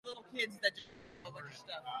kids that just do a bunch of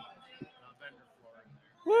stuff.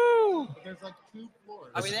 Woo! But there's like 2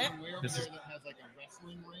 floors. Are we there? Way over there that has like a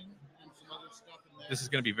wrestling ring and some other stuff in there. This is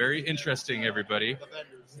going to be very interesting, everybody. The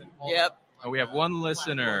vendors and all Yep. We have one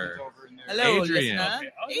listener. over in there. Hello, Adrian.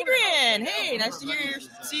 listener. Adrian, hey, nice to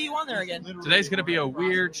see you on there again. Today's going to be a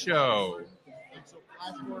weird show. And so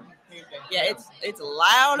Flash Gordon came down. Yeah, it's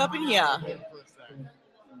loud up in here. For a second.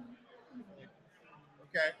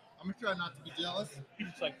 Okay, I'm gonna try not to be jealous. You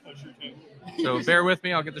just like push your too. So bear with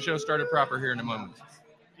me. I'll get the show started proper here in a moment.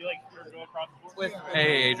 You like go across the board?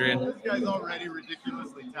 Hey, Adrian. This guy's already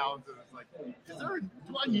ridiculously talented. It's like,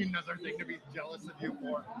 do I need another thing to be jealous of you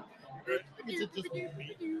for? Is it just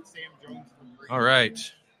Sam Jones for free? All right.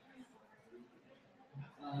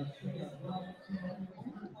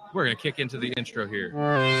 We're going to kick into the intro here.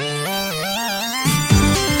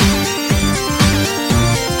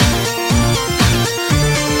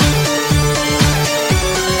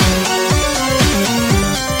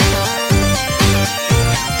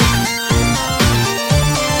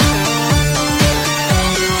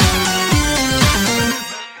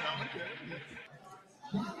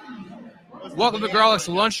 Welcome to Grawlix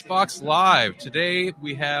Lunchbox Live. Today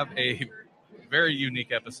we have a very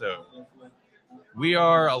unique episode. We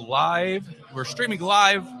are live. We're streaming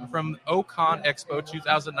live from Ocon Expo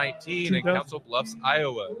 2019 in Council Bluffs,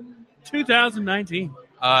 Iowa. 2019.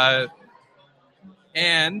 And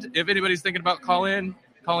if anybody's thinking about calling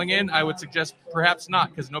in, I would suggest perhaps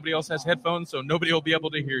not, because nobody else has headphones, so nobody will be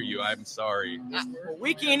able to hear you. I'm sorry.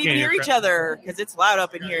 We can't even hear each other because it's loud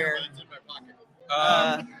up in here.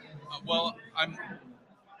 Well,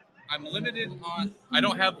 I'm limited on. I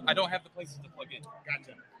don't have the places to plug in.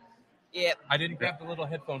 Gotcha. Yep. I didn't grab the little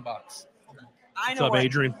headphone box. I What's know up, what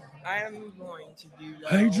Adrian? I'm going to do.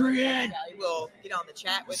 Adrian! I will get on the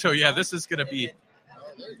chat with So you. yeah, this is gonna be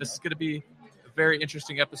a very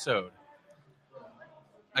interesting episode.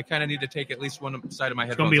 I kind of need to take at least one side of my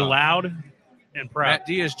It's headphones going to be off. loud and proud. Matt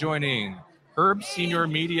D is joining. Herb Senior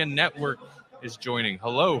Media Network is joining.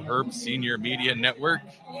 Hello, Herb Senior Media Network.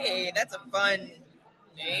 Hey, that's a fun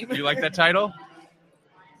name. You like that title?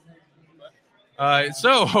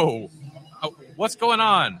 What's going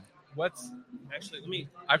on?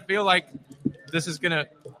 I feel like this is gonna.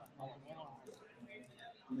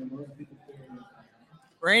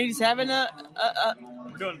 Randy's having We're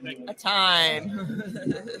doing a thing. a time.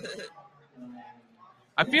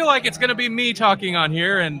 I feel like it's gonna be me talking on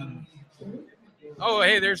here, and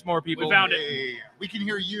hey, there's more people. We found it. Hey, we can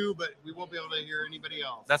hear you, but we won't be able to hear anybody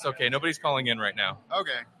else. That's okay. Nobody's calling in right now.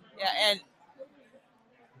 Okay. Yeah, and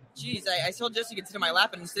geez, I told Jesse he could sit in my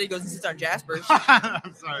lap, and instead he goes and sits on Jasper's.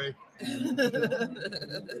 I'm sorry.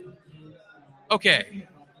 Okay.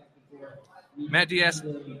 Matt Diaz,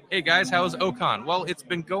 hey guys, how's Ocon? Well, it's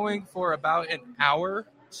been going for about an hour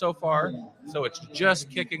so far, so it's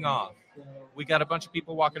just kicking off. We got a bunch of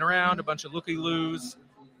people walking around, a bunch of looky-loos.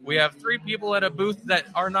 We have 3 people at a booth that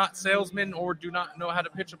are not salesmen or do not know how to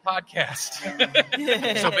pitch a podcast.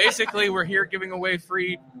 So basically, we're here giving away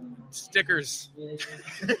free stickers.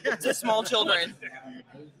 To small children.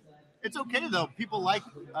 It's okay though. People like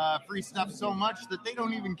free stuff so much that they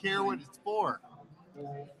don't even care what it's for.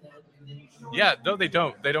 Yeah, no, they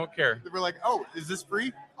don't. They don't care. They were like, "Oh, is this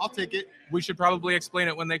free? I'll take it." We should probably explain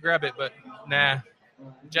it when they grab it, but nah.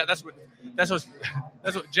 That's what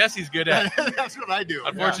Jesse's good at. That's what I do.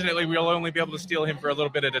 Unfortunately, we'll only be able to steal him for a little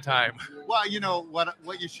bit at a time. Well, you know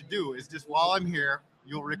what you should do is just while I'm here,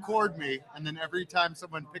 you'll record me, and then every time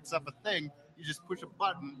someone picks up a thing, you just push a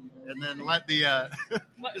button, and then let the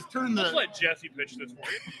just turn Let's the. let Jesse pitch this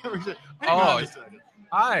for you. Hang on a second.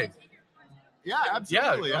 Hi. Yeah,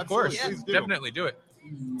 absolutely. Yeah, of course. Absolutely. Please do. Definitely do it.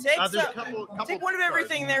 Take, There's a some, couple take one of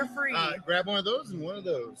everything there free. Grab one of those and one of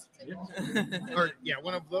those. Or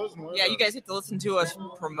one of those and one of Yeah, those. you guys get to listen to us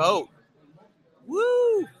promote.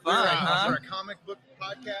 Woo! Fun, huh? We're a comic book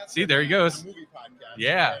podcast. See, there he goes. A movie podcast.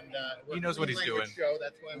 Yeah. And, we're He knows a what he's language doing. Show.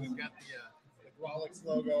 That's why we've got the Grawlix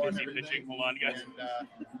logo and Busy everything. pitching. Hold on, guys.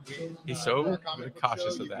 And, He's for so our comic book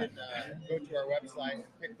cautious show, of that. You can go to our website and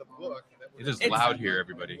pick the book. It is loud here,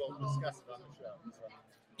 everybody. We'll discuss it on the show. So.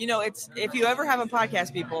 You know, it's if you ever have a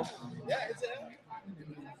podcast, people, Yeah, it's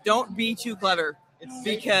don't be too clever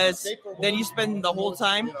because then you spend the whole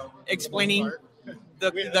time explaining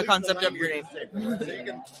the concept of your name. So you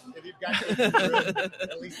can, if you've got to,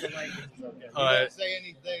 at least the language is okay. You don't say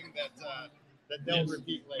anything that they'll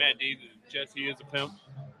repeat later. Matt D, Jesse is a pimp.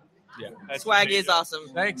 Yeah. That's Swag the is awesome.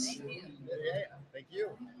 Thanks. Yeah, thank you.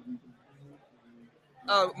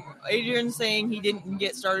 Oh, Adrian's saying he didn't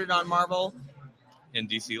get started on Marvel In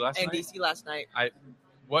DC last and night? DC last night. I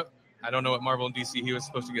don't know what Marvel and DC he was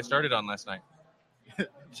supposed to get started on last night.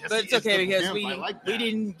 But it's okay because we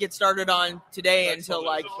didn't get started on today until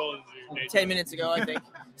like 10 minutes ago, I think.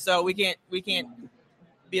 So we can't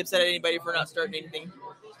be upset at anybody for not starting anything.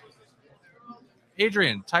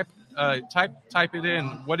 Adrian, type it in.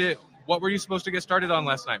 What were you supposed to get started on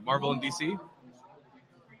last night? Marvel and DC?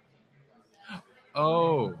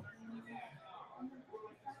 Oh.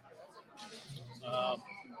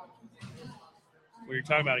 We were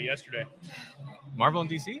talking about it yesterday. Marvel and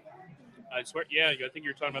DC? I swear, yeah, I think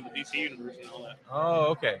you were talking about the DC universe and all that. Oh,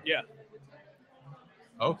 okay. Yeah.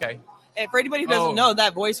 Okay. And for anybody who doesn't know,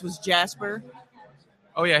 that voice was Jasper.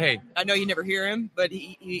 Oh, yeah, hey. I know you never hear him, but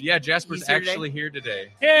Yeah, Jasper's actually here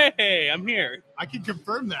today. Hey, I'm here. I can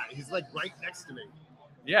confirm that. He's like right next to me.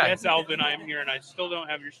 Yeah. Yes, Alvin, I am here, and I still don't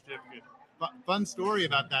have your certificate. Fun story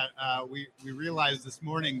about that. We realized this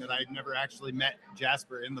morning that I'd never actually met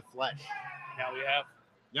Jasper in the flesh. Now we have.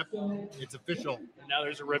 Yep, it's official. And now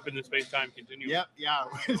there's a rip in the space-time continuum. Yep, yeah.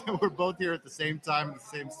 We're both here at the same time in the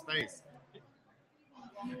same space.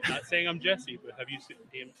 Not saying I'm Jesse, but have you seen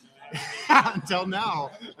him? Until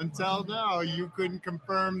now, you couldn't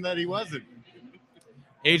confirm that he wasn't.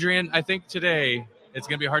 Adrian, I think today it's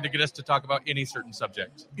going to be hard to get us to talk about any certain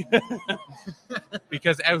subject.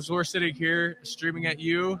 Because as we're sitting here streaming at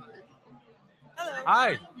you, Hello.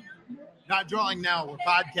 Hi. Not drawing now. We're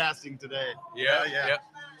podcasting today. Yeah.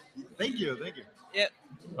 Thank you. Yep.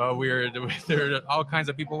 There are all kinds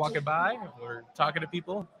of people walking by. We're talking to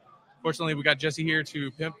people. Fortunately, we got Jesse here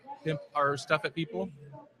to pimp our stuff at people.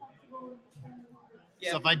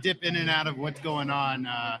 Yeah. So if I dip in and out of what's going on,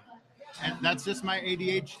 and that's just my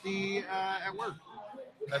ADHD at work.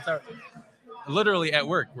 That's literally at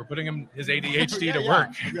work. We're putting his ADHD to work.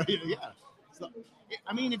 Yeah. So,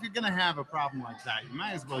 I mean, if you're going to have a problem like that, you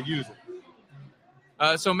might as well use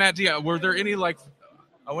it. So, Matt D, were there any,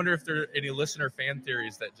 I wonder if there are any listener fan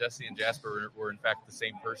theories that Jesse and Jasper were in fact the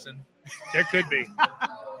same person? There could be.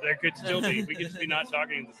 There could still be. We could just be not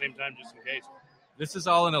talking at the same time just in case. This is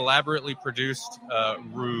all an elaborately produced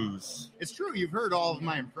ruse. It's true. You've heard all of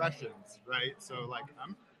my impressions, right? So,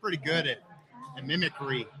 I'm pretty good at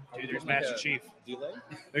mimicry. Dude, there's Master Chief.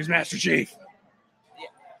 There's Master Chief.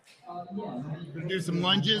 Gonna do some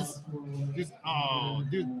lunges.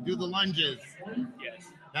 Do the lunges. Yes.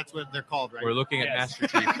 That's what they're called, right? We're looking at Yes.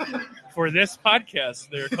 Master Chief. For this podcast,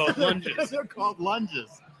 they're called lunges. They're called lunges.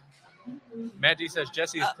 Matt D says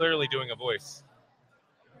Jesse is clearly doing a voice.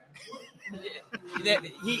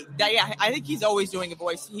 I think he's always doing a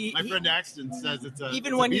voice. My friend Axton says it's a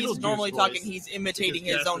even it's when a he's Beetlejuice normally voice, talking, he's imitating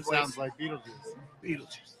because his own Jasper voice. Sounds like Beetlejuice.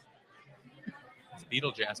 Beetlejuice. It's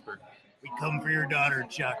Beetle Jasper. We come for your daughter,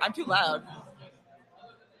 Chuck. I'm too loud.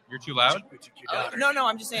 You're too loud? No,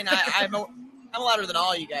 I'm just saying I'm louder than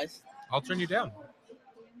all you guys. I'll turn you down.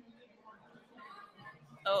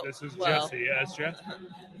 Oh, This is well. Jesse. Yeah, it's Jesse.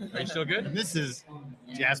 Are you still good? And this is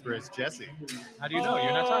Jasper. It's Jesse. How do you know?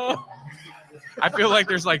 You're not talking. I feel like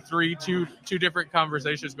there's two different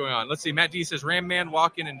conversations going on. Let's see. Matt D says Ram Man,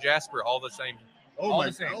 Walken, and Jasper all the same. Oh All my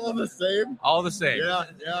the same. God. All the same? All the same.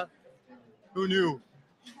 Yeah. Who knew?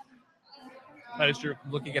 That is true.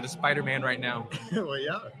 Looking at a Spider-Man right now. Well,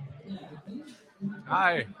 yeah.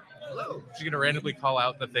 Hi. Hello. Just gonna randomly call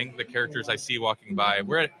out the characters I see walking by.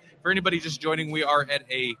 For anybody just joining, we are at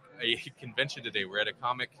a convention today. We're at a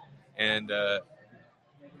comic and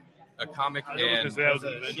pop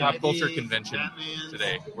culture convention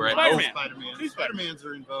today. We're at Spider-Man. Spider-Mans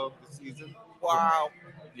are in vogue this season. Wow.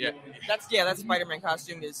 Yeah. That Spider-Man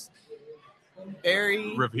costume is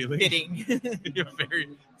very Revealing. fitting.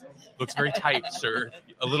 Looks very tight, sir.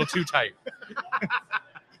 A little too tight.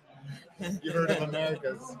 You heard of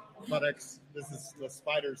America's buttocks. This is the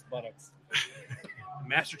spider's buttocks.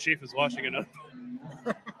 Master Chief is washing it up.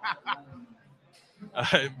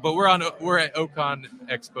 But we're at Ocon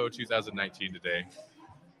Expo 2019 today.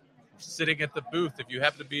 Sitting at the booth. If you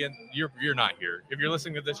happen to be you're not here. If you're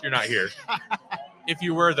listening to this, you're not here. If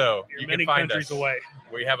you were though, You're you many can find countries us. away.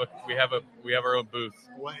 We have our own booth.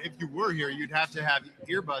 Well, if you were here, you'd have to have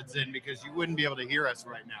earbuds in because you wouldn't be able to hear us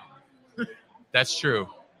right now. That's true.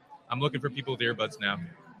 I'm looking for people with earbuds now.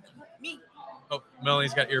 Me. Oh,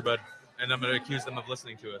 Melanie's got earbud, and I'm going to accuse them of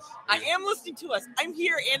listening to us. I am listening to us. I'm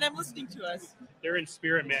here and I'm listening to us. They're in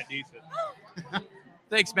spirit, Matt D said.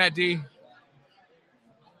 Thanks, Matt D.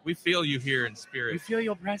 We feel you here in We spirit. feel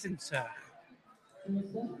your presence, sir.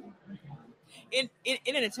 In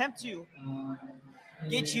an attempt to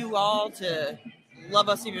get you all to love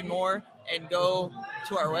us even more and go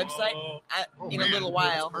to our website in a little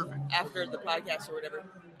while after the podcast or whatever,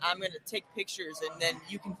 I'm going to take pictures and then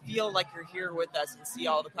you can feel like you're here with us and see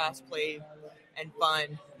all the cosplay and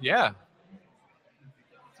fun. Yeah.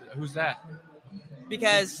 Who's that?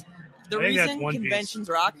 because the I think that's reason One Piece. conventions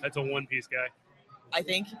rock, That's a One Piece guy. I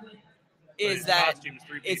think, But is his that costume's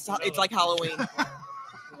three it's pieces. it's like Halloween.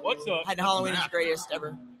 What's up? And Halloween is the greatest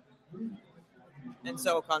ever. And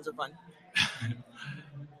so cons are fun.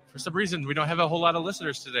 For some reason, we don't have a whole lot of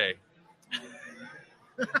listeners today.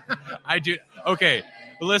 I do. Okay,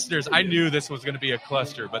 listeners, I knew this was going to be a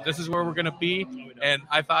cluster, but this is where we're going to be. And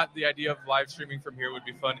I thought the idea of live streaming from here would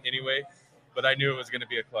be fun anyway, but I knew it was going to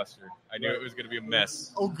be a cluster. I knew it was going to be a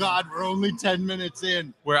mess. Oh, God, we're only 10 minutes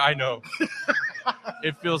in. Where I know.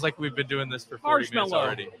 It feels like we've been doing this for 40 minutes Marshmallow.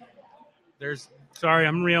 already. Sorry,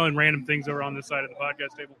 I'm yelling random things over on this side of the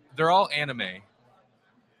podcast table. They're all anime.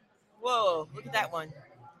 Whoa, look at that one.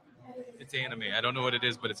 It's anime. I don't know what it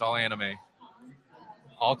is, but it's all anime.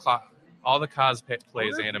 All the cosplay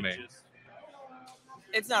is anime.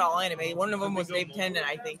 It's not all anime. One of them was Dave Tendon,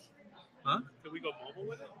 I think. Huh? Could we go mobile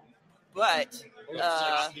with it? But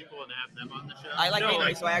People and have them on the show. I like No, anime,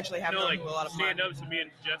 like- so I actually have no, known like a lot of fun. stand up so me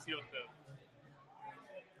and Jesse don't have to.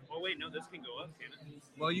 Oh wait, no, this can go up, can it?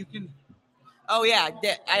 Well, you can Oh yeah,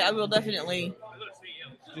 I will definitely I thought it said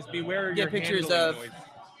yeah. just beware of Get your pictures handling of- noise.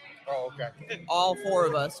 Oh, okay. all four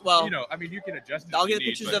of us. Well, I mean, you can adjust it. I'll if get you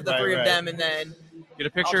need, pictures but of the Right, three right. of them, and then Get a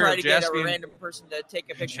I'll picture try of to get a Jasper. random person to take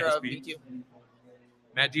a picture of me too.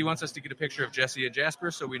 Matt D wants us to get a picture of Jesse and Jasper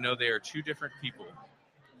so we know they are two different people.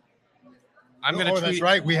 I'm going to tweet. That's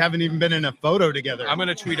right. We haven't even been in a photo together. I'm going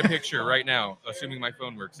to tweet a picture right now, assuming my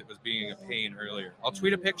phone works. It was being a pain earlier. I'll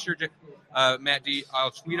tweet a picture, Matt D.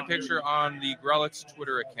 I'll tweet a picture on the Grawlix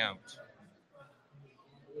Twitter account.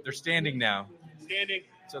 They're standing now, Standing.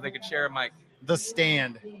 so they can share a mic. The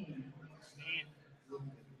stand.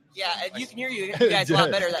 Yeah, you can hear you guys a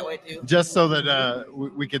lot better that way too. Just so that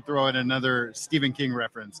we could throw in another Stephen King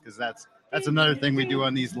reference, because that's another thing we do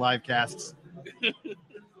on these live casts.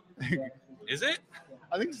 Is it?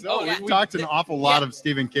 I think so. Oh, yeah. We've talked an awful lot of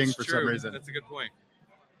Stephen King It's for true. some reason. That's a good point.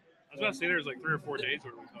 I was about to say there's like 3 or 4 days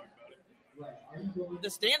where we talked about it. The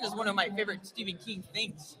Stand is one of my favorite Stephen King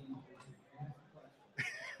things.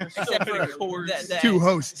 Except for the Two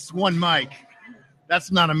hosts, one mic.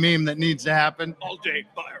 That's not a meme that needs to happen. All day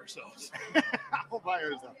by ourselves. All by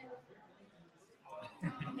yourself.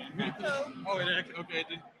 Oh, okay.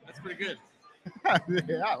 That's pretty good.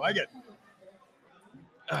 Yeah, I like it.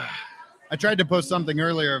 I tried to post something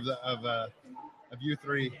earlier of you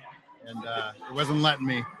three, and it wasn't letting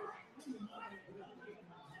me.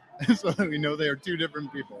 So that we know they are two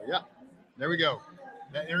different people. Yeah, there we go.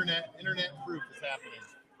 That internet proof is happening.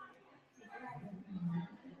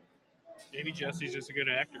 Maybe Jesse's just a good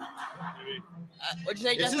actor. Maybe. What'd you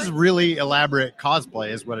say, This Jasper? is really elaborate cosplay,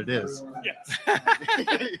 is what it is.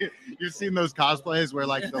 Yes. You've seen those cosplays where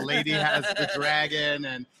like the lady has the dragon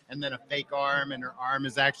and then a fake arm, and her arm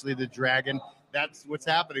is actually the dragon. That's what's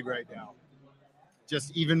happening right now.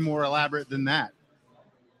 Just even more elaborate than that.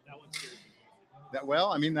 That one's scary.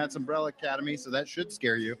 Well, I mean, that's Umbrella Academy, so that should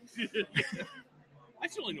scare you. I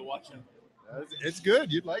still need to watch that. It's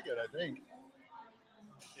good. You'd like it, I think.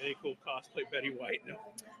 Any cool cosplay Betty White? No.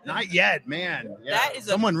 Not yet, man. Yeah. That is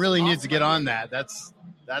Someone really needs to awesome get on idea. that.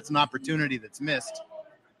 That's an opportunity that's missed.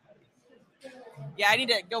 Yeah, I need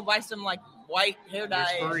to go buy some like white hair There's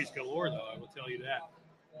dye. furries galore, though. I will tell you that.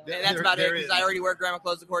 And that's about it because I already wear grandma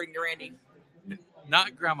clothes according to Randy.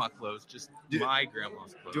 Not grandma clothes, just Do- my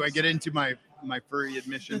grandma's clothes. Do I get into my furry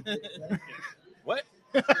admission? What?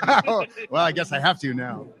 Well, I guess I have to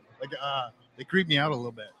now. Like, they creep me out a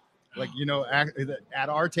little bit. Like, at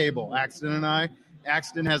our table, Axton and I.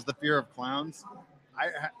 Axton has the fear of clowns.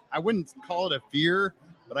 I wouldn't call it a fear,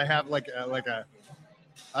 but I have like a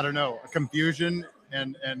I don't know, a confusion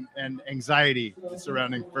and anxiety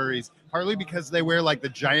surrounding furries. Partly because they wear like the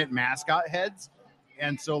giant mascot heads,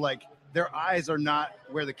 and so like their eyes are not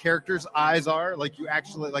where the characters' eyes are. Like you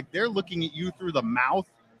actually like they're looking at you through the mouth.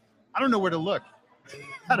 I don't know where to look.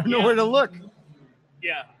 I don't know where to look.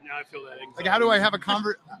 Yeah, now I feel that anxiety. Like, how do I have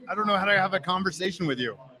I don't know how to have a conversation with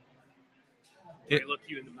you. Do I look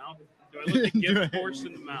you in the mouth? Do I look the gift horse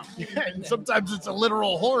in the mouth? Yeah, and sometimes it's a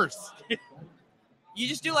literal horse. You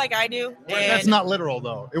just do like I do. That's and not literal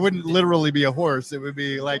though. It wouldn't literally be a horse. It would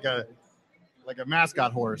be like a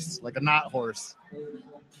mascot horse, like a not horse.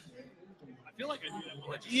 I feel like I do that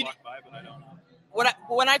when I just You- walk by, but I don't.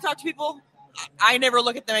 when I talk to people, I never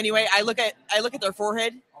look at them anyway. I look at their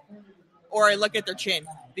forehead, or I look at their chin,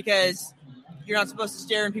 because you're not supposed to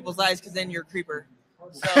stare in people's eyes because then you're a creeper.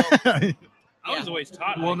 So I was always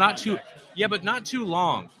taught. Well, like not that. too. Yeah, but not too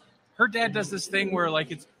long. Her dad does this thing where like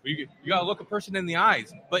you gotta look a person in the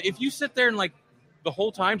eyes. But if you sit there and like the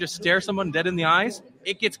whole time just stare someone dead in the eyes,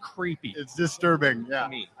 it gets creepy. It's disturbing. Yeah,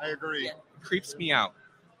 Me. I agree. Yeah. It creeps me out.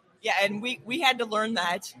 Yeah, and we had to learn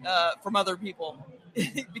that from other people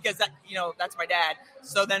because that's my dad.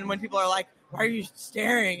 So then when people are like, "Why are you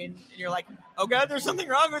staring?" and you're like, "Oh God, there's something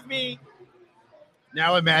wrong with me."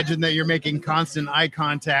 Now imagine that you're making constant eye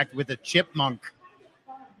contact with a chipmunk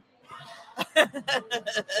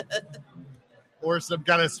or some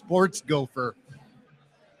kind of sports gopher.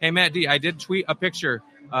 Hey, Matt D, I did tweet a picture.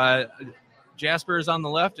 Jasper is on the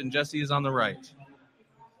left and Jesse is on the right.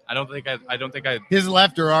 I don't think I. His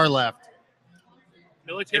left or our left?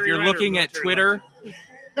 Military If you're right looking or at military Twitter,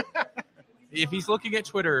 if he's looking at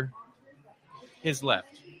Twitter, his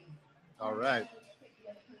left. All right.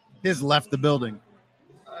 His left the building.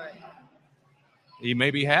 He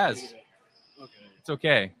maybe has. Okay. It's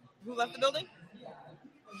okay. Who left the building?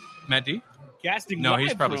 Matt D? Casting No, live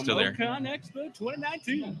he's probably from still there. Ocon Expo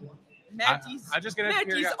 2019. Mattie's I'm just gonna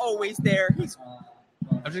always there.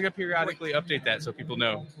 I'm just gonna periodically update that so people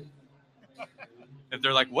know. If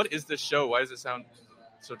they're like, "What is this show? Why does it sound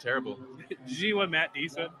so terrible?" Did you see what Matt D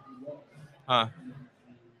said? Huh?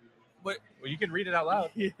 What? Well, you can read it out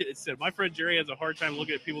loud. It said, "My friend Jerry has a hard time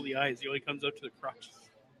looking at people in the eyes. He only comes up to the crotches."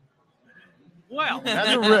 Well,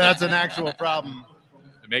 That's an actual problem.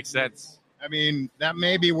 It makes sense. I mean, that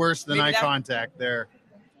may be worse than eye contact there.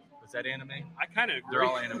 Was that anime? I kind of agree. They're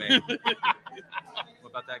all anime. What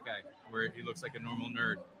about that guy where he looks like a normal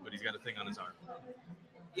nerd, but he's got a thing on his arm?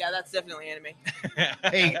 Yeah, that's definitely anime.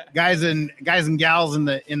 Hey, guys and gals in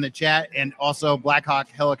the chat, and also Black Hawk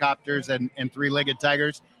helicopters and three-legged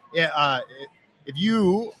tigers. If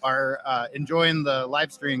you are enjoying the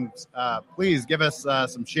live streams, please give us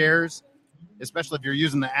some shares, especially if you're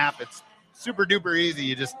using the app. It's super duper easy.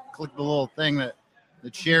 You just click the little thing that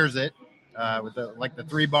shares it with the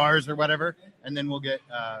 3 bars or whatever, and then we'll get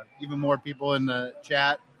even more people in the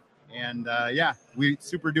chat. And we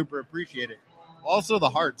super duper appreciate it. Also, the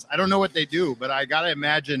hearts. I don't know what they do, but I gotta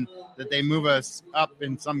imagine that they move us up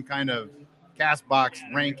in some kind of Castbox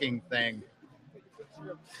ranking thing.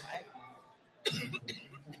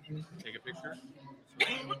 Take a picture.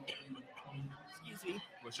 Excuse me.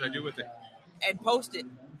 What should I do with it? And post it.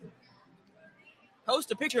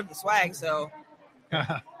 Post a picture of the swag so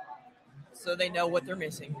they know what they're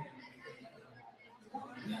missing.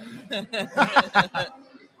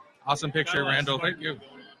 Awesome picture, Randall. Thank you.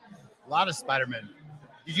 A lot of Spider-Man.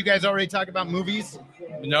 Did you guys already talk about movies?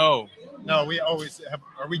 No, we always have.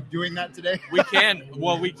 Are we doing that today? we can.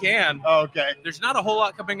 Well, we can. Oh, okay. There's not a whole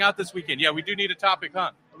lot coming out this weekend. Yeah, we do need a topic,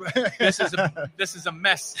 huh? This is a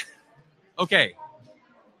mess. Okay,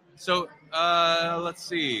 so let's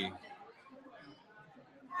see.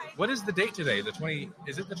 What is the date today? The 20?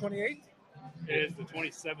 Is it the 28th? It is the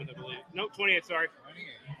 27th, I believe. No, 28th, sorry.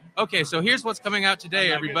 Okay, so here's what's coming out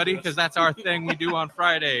today, everybody, because that's our thing we do on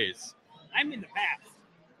Fridays. I'm in the past.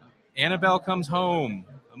 Annabelle Comes Home,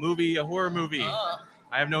 a horror movie. I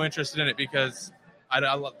have no interest in it because I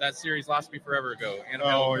love that series lost me forever ago.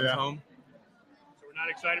 Annabelle Comes Home. So we're not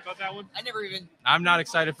excited about that one? I'm not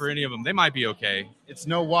excited for any of them. They might be okay. It's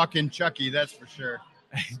no walk-in Chucky, that's for sure.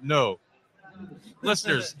 No.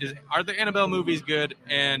 Listeners, are the Annabelle movies good?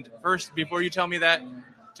 And first, before you tell me that,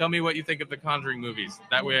 tell me what you think of the Conjuring movies.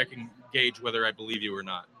 That way I can gauge whether I believe you or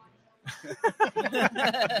not.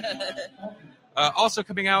 Also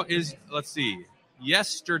coming out is, let's see,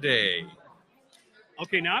 Yesterday.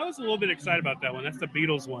 Okay, now I was a little bit excited about that one. That's the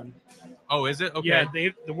Beatles one. Oh, is it? Okay. Yeah,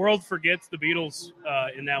 the world forgets the Beatles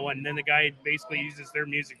in that one, and then the guy basically uses their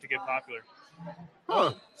music to get popular.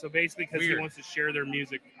 Huh. So basically, because he wants to share their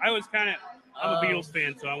music. I'm a Beatles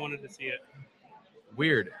fan, so I wanted to see it.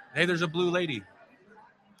 Weird. Hey, there's a blue lady.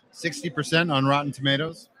 60% on Rotten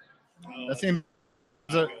Tomatoes. That seems.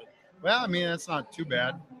 Well, I mean, that's not too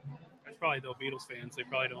bad. That's probably the Beatles fans. They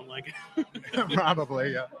probably don't like it.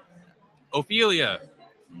 Probably, yeah. Ophelia,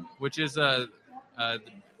 which is it's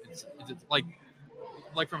like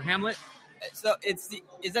from Hamlet. So is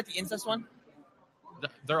that the incest one?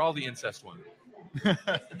 They're all the incest one.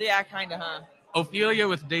 Yeah, kind of, huh? Ophelia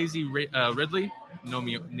with Daisy Ridley,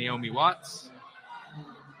 Naomi Watts,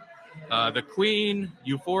 The Queen,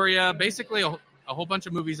 Euphoria, basically a whole bunch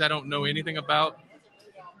of movies I don't know anything about.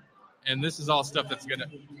 And this is all stuff that's gonna.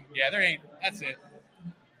 Yeah, that's it.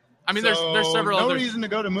 I mean, there's several. No reason to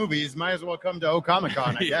go to movies. Might as well come to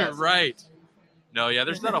O-Comic-Con, I guess. You're right. No, yeah,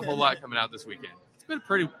 there's not a whole lot coming out this weekend. It's been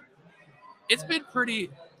pretty.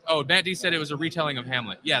 Oh, Matt D said it was a retelling of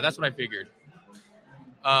Hamlet. Yeah, that's what I figured.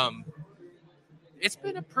 It's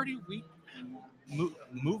been a pretty weak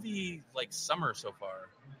movie summer so far.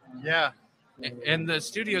 Yeah. And the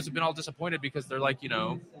studios have been all disappointed because they're like,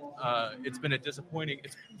 it's been a disappointing.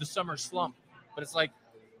 It's the summer slump, but it's like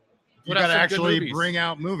You Put out got to some good actually movies. bring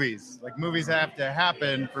out movies. Like movies have to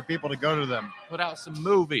happen for people to go to them. Put out some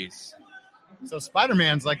movies. So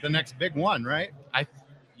Spider-Man's like the next big one, right?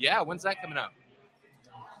 Yeah, when's that coming out?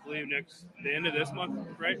 I believe the end of this month,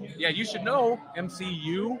 right? Yeah, you should know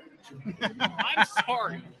MCU. I'm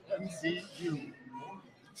sorry. MCU.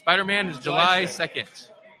 Spider-Man is July 2nd.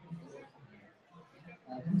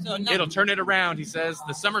 So no, It'll turn it around, he says.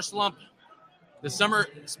 The summer slump.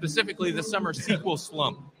 Specifically the summer sequel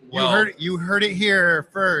slump. You heard it here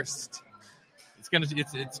first.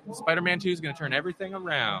 It's Spider-Man 2 is gonna turn everything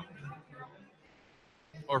around.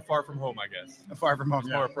 Or Far From Home, I guess. Far From Home, It's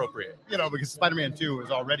more appropriate. because Spider-Man 2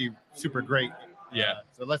 is already super great. Yeah.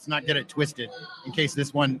 So let's not get it twisted in case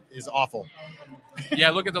this one is awful. Yeah,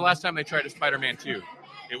 look at the last time they tried a Spider-Man 2.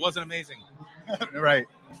 It wasn't amazing. Right.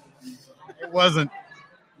 It wasn't.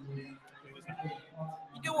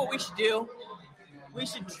 you know what we should do? We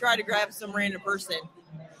should try to grab some random person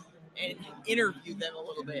and interview them a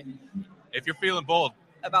little bit If you're feeling bold.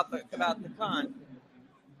 about the con.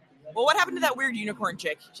 Well, what happened to that weird unicorn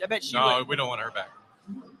chick? I bet she No, would. we don't want her back.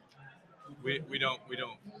 We don't.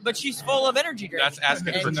 But she's full of energy drink. That's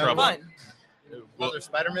asking and for trouble. fun. Well, Another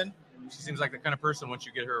Spider-Man? she seems like the kind of person, once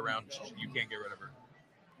you get her around, you can't get rid of her.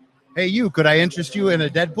 Hey, could I interest you in a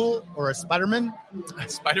Deadpool or a Spider-Man?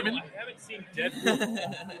 Spider-Man? I haven't seen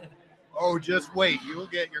Deadpool. Oh, just wait. You will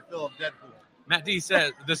get your fill of Deadpool. Matt D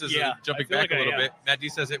says, this is Yeah, jumping I feel back like a little I am. bit. Matt D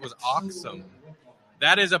says it was awesome.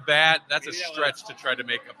 That's a Maybe that stretch to try to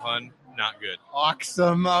make a pun. Not good.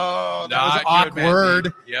 Awesome. Oh, that Not was good, Matt D.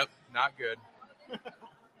 awkward. Yep, not good.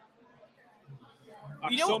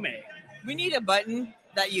 You know- Aksome. We need a button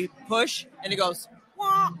that you push and it goes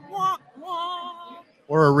wah wah wah.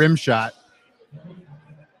 Or a rim shot.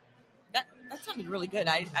 That sounded really good.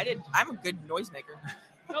 I'm a good noisemaker.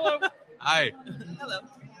 Hello. Hi. Hello.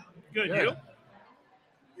 Good. Good. You?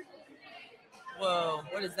 Whoa,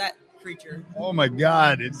 what is that creature? Oh, my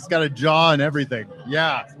God. It's got a jaw and everything.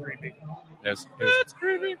 Yeah. Creepy. That's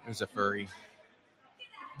creepy. It was a furry.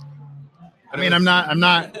 I mean, I'm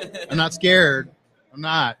not scared. I'm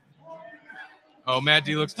not. Oh, Matt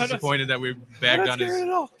D looks disappointed that we bagged on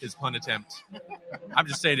his pun attempt. I'm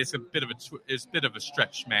just saying it's a bit of a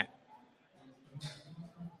stretch, Matt.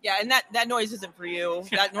 Yeah, and that noise isn't for you.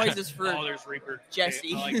 That noise is for Oh, there's Reaper.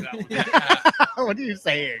 Jesse. Okay, I like that one. What are you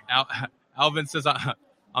saying? Alvin says,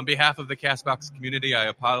 on behalf of the Castbox community, I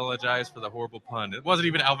apologize for the horrible pun. It wasn't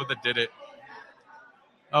even Alvin that did it.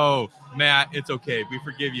 Oh, Matt, it's okay. We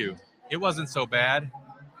forgive you. It wasn't so bad.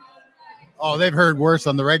 Oh, they've heard worse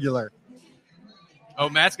on the regular. Oh,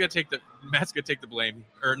 Matt's gonna take the blame,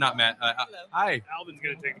 or not Matt. Hi, Alvin's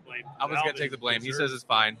gonna take the blame. Alvin's gonna take the blame. He says it's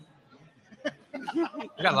fine.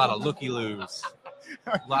 We got a lot of looky-loos.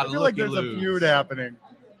 A lot I of feel like there's a looky-loos. feud happening.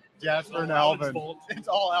 Jasper and Alvin. It's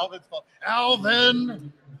all Alvin's fault.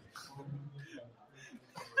 Alvin!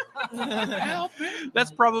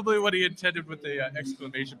 That's probably what he intended with the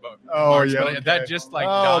exclamation mark. Oh, marks, yeah. but Okay. that just like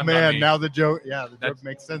oh, dawned on man. me. Now the joke That's-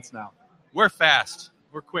 makes sense now. We're fast.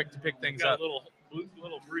 We're quick to pick things Got up. a little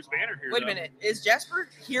Bruce Banner here. Wait a minute. Is Jasper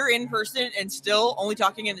here in person and still only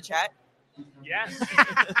talking in the chat? Yes.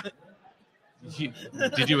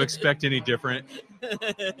 Did you expect any different?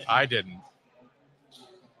 I didn't.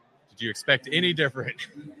 Did you expect any different?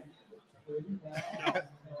 No.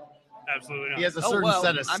 Absolutely not. He has a certain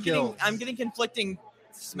set of skills. I'm getting conflicting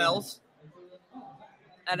smells,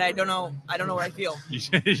 and I don't know what I feel. You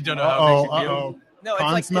don't know how it makes you feel? Uh-oh. No,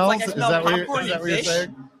 Con it's smells? like I Is smell that what popcorn you're and fish.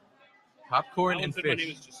 saying? Popcorn Alvin and said my name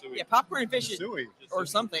fish. is Jasui. Yeah, popcorn and fish Suey. or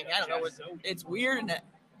something. I don't know. It's weird, and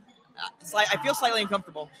I feel slightly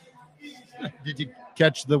uncomfortable. Did you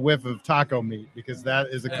catch the whiff of taco meat? Because that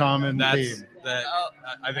is a common theme.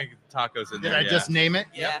 I think tacos in Did there. I yeah. just name it?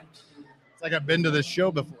 Yeah. It's like I've been to this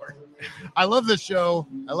show before. I love this show.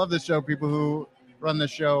 People who run the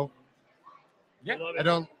show. Yeah. Love I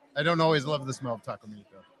it. don't always love the smell of taco meat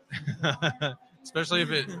though. Especially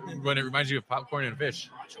when it reminds you of popcorn and fish.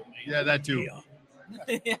 Yeah, that too.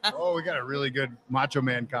 Yeah. Oh, we got a really good Macho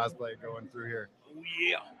Man cosplay going through here. Oh,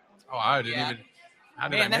 yeah. Oh, I didn't Yeah. even. How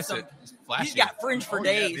did Man, I miss that's it? It's flashy. He's got fringe for Oh,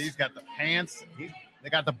 yeah, days. he's got the pants. They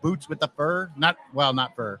got the boots with the fur. Not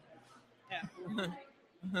fur.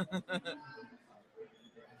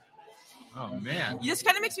 Oh man. This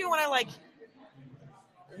kind of makes me want to like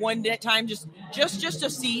one day time just to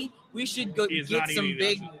see. We should go He is get not some eating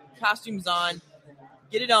big that. costumes on,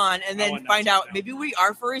 get it on, and I then want find that out too. maybe we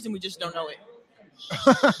are furries and we just don't know it.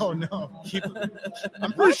 Oh no.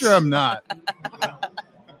 I'm pretty sure I'm not.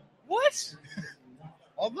 What?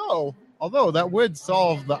 Although that would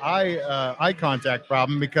solve the eye contact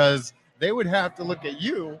problem because they would have to look at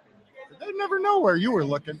you. They never know where you were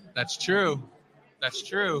looking. That's true. That's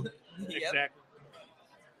true. Exactly.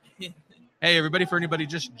 Hey, everybody, for anybody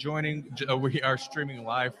just joining, we are streaming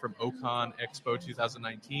live from Ocon Expo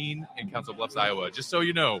 2019 in Council Bluffs, Iowa. Just so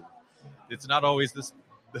you know, it's not always this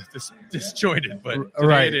disjointed, but today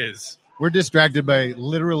Right. it is. We're distracted by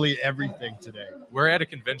literally everything today. We're at a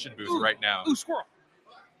convention booth right now. Ooh, squirrel.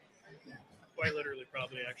 Quite literally,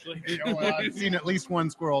 probably, actually. I've seen at least one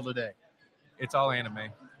squirrel today. It's all anime.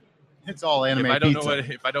 It's all anime If I don't pizza.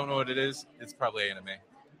 if I don't know what it is, it's probably anime.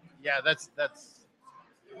 Yeah, that's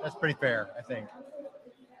pretty fair, I think.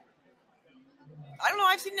 I don't know.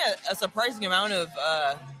 I've seen a surprising amount of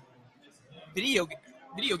video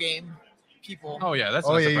game people. Oh yeah, that's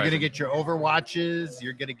Oh not yeah, you're surprising. gonna get your Overwatches.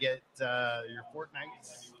 You're gonna get your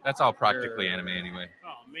Fortnites. That's all practically anime anyway.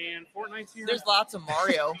 Oh, man. Fortnite's here. There's lots of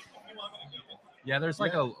Mario. Yeah, there's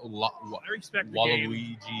like a lot. I respect the game.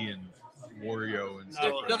 Waluigi and Wario and No,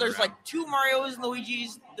 stuff. No, there's like 2 Marios and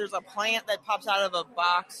Luigis. There's a plant that pops out of a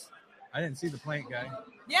box. I didn't see the plant guy.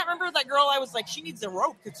 Yeah, remember that girl? I was like, she needs a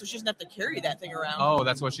rope so she doesn't have to carry that thing around. Oh,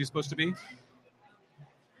 that's what she's supposed to be?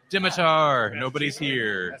 Dimitar. Nobody's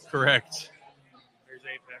here. Correct. There's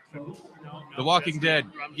Apex. No, The Walking Dead.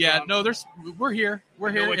 Yeah, no, we're here.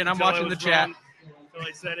 We're here, and I'm watching the chat. Until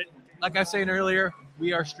I said it. Like I was saying earlier,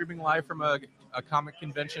 we are streaming live from a comic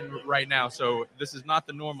convention right now, so this is not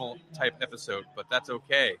the normal type episode, but that's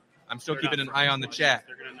okay. I'm still They're keeping not an eye on the friends. chat.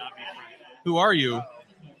 They're going to not be friends. Who are you?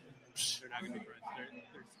 They're not going to be friends.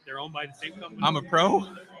 They're owned by the same company. I'm a pro?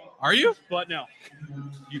 Are you? But no.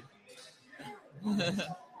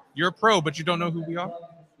 You're a pro, but you don't know who we are?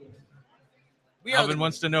 We are Alvin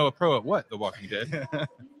wants to know a pro at what? The Walking Dead?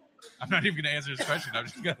 I'm not even going to answer his question. I'm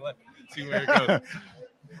just going to see where it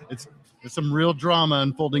goes. There's some real drama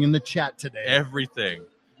unfolding in the chat today. Everything.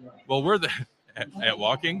 Well, we're at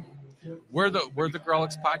Walking. We're the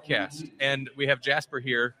Grawlix podcast, and we have Jasper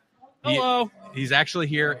here. Hello. He's actually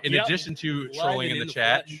here in Yep. addition to Live trolling and in the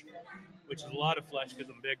chat. flesh, which is a lot of flesh because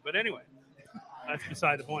I'm big. But anyway, that's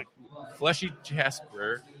beside the point. Fleshy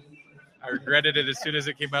Jasper. I regretted it as soon as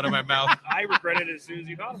it came out of my mouth. I regretted it as soon as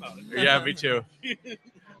you thought about it. Yeah, me too.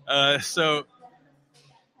 So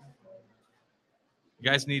you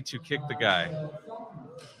guys need to kick the guy.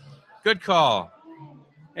 Good call.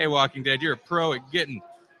 Hey, Walking Dead, you're a pro at getting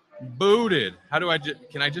booted. How do I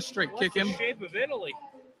can I just straight kick him? What's the shape of Italy?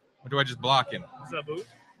 Or do I just block him? Is that boot?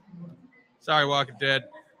 Sorry, Walking Dead.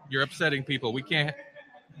 You're upsetting people. We can't.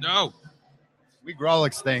 No. We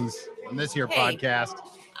Grawlix things on this here Hey. podcast.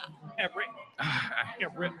 Yeah,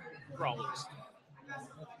 Rip Grawlix.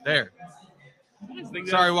 There. I think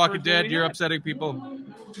Sorry, that's Walking the first Dead. one we You're had. upsetting people.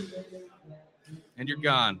 And you're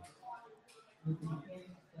gone.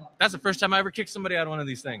 That's the first time I ever kicked somebody out of one of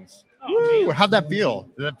these things. Oh, Woo, man. how'd that feel?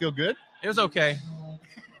 Did that feel good? It was okay.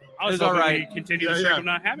 I was It's all hoping right. we continue Yeah, the streak yeah. of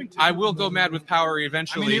not having to. I will go mad with power I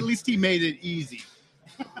eventually. mean, at least he made it easy.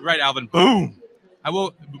 Right, Alvin. Boom. I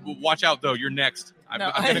will. Watch out, though. You're next. I'm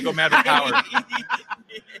going to go mad with power.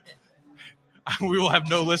 We will have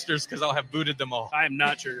no listeners because I'll have booted them all. I am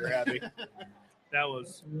not sure you're happy. That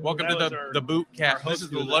was Welcome that to was our- the boot cat. our This host is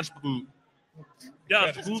the doing lunch boot.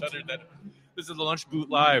 Yeah, This boot. is the lunch boot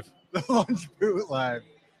live. The lunch boot live.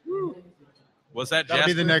 Was that That'll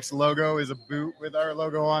be the Jasper? next logo. Is a boot with our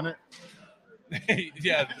logo on it.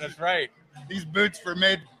 Yeah, that's right. These boots were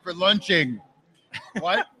made for lunching.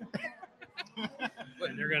 What?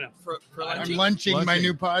 And they're gonna for I'm lunching? lunching my Lunching.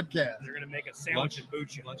 new podcast. they're gonna make a sandwich and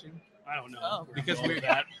boot you. Lunching? I don't know. Oh. Because All we- of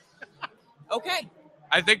that. Okay.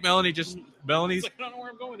 I think Melanie's. It's like, I don't know where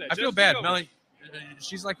I'm going with that. I feel Just bad, go. Melanie.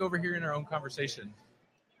 She's like over here in her own conversation.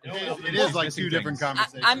 It is like Missing two different things.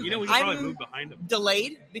 conversations. I'm- You know, we should probably I'm- move behind them.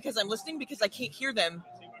 Delayed because I'm listening because I can't hear them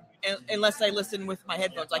unless I listen with my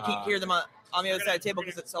headphones. I can't hear them on the other side of the table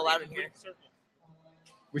because it's so loud in here.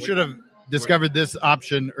 We should have discovered this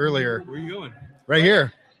option earlier. Where are you going? Right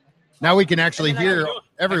here. Now we can actually And then I hear go-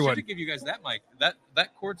 I everyone. should give you guys that mic. That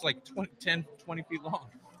cord's like 10, 20 feet long.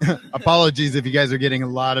 Apologies if you guys are getting a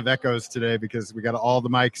lot of echoes today because we got all the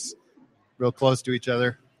mics real close to each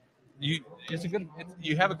other. You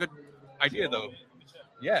have a good idea though.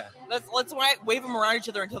 Yeah. Let's wave them around each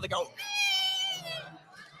other until they go.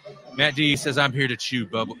 Matt D says I'm here to chew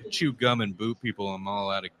gum and boot people. I'm all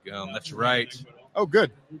out of gum. That's right. Oh,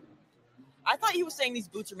 good. I thought he was saying these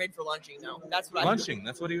boots are made for lunching. No, that's what Lunching.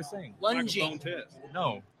 That's what he was saying. Lunging.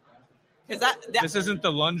 No, Because that this isn't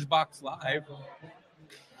the Lunge Box Live.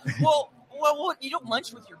 well, you don't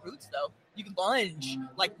lunge with your boots though. You can lunge,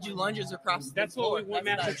 like do lunges across the That's floor. what we want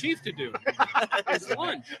That's Master not- Chief to do. It's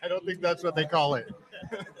lunch. I don't think that's what they call it.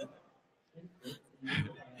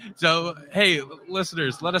 So, hey,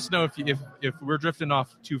 listeners, let us know if we're drifting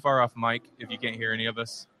off too far off mic, if you can't hear any of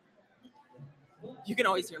us. You can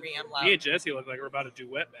always hear me. I'm loud. Me and Jesse look like we're about to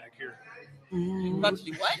duet back here. About to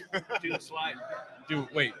do what? Do the slide.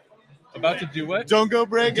 About to do what? Don't go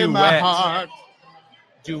breaking my Duet. heart.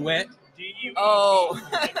 Duet. Oh.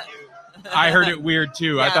 I heard it weird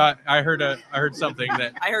too. Yeah. I heard something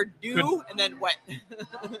that I heard do and then what?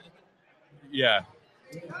 yeah.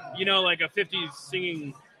 You know, like a 50s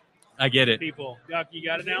singing I get it. people. Yuck, you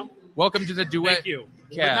got it now? Welcome to the duet Thank you.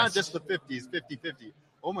 But cast. not just the 50s, 50-50.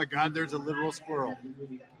 Oh my God, there's a literal squirrel.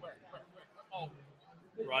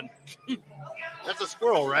 Run. That's a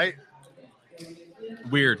squirrel, right?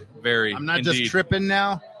 Weird, very. I'm not indeed. just tripping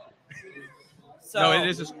now. So No, it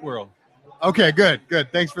is a squirrel, Okay, good.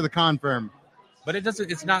 Thanks for the confirm. but it doesn't.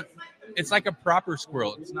 It's not. It's like a proper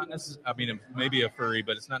squirrel. It's not necessarily. I mean, it may be a furry,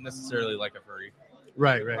 but it's not necessarily like a furry.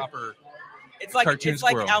 Right. Proper. it's like cartoon it's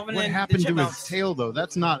like squirrel. Alvin What and happened the to his Chipmunks. tail though?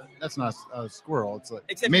 That's not a squirrel. It's like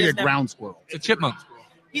Except maybe he a doesn't have- ground squirrel. It's a chipmunk.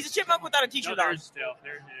 He's a chipmunk without a No, t-shirt on. there's still.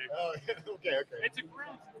 There. Oh, okay. It's a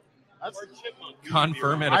ground. That's, Or chipmunk.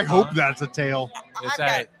 Confirm it. I hope that's a tail.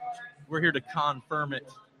 It's we're here to confirm it.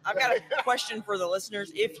 I've got a question for the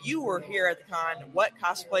listeners. If you were here at the con, what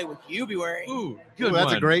cosplay would you be wearing? Ooh, good. Ooh, that's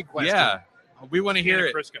one. a great question. Yeah, we want to hear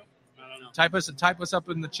it. Frisco. I don't know. Type us up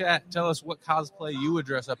in the chat. Tell us what cosplay you would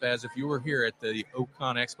dress up as if you were here at the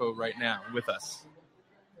Ocon Expo right now with us.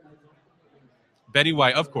 Betty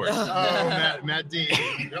White, of course. Oh, Matt D.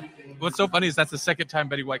 Yep. What's so funny is that's the second time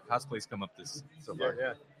Betty White cosplays come up this so far.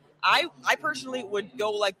 Yeah. I personally would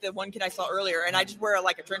go like the one kid I saw earlier, and I just wear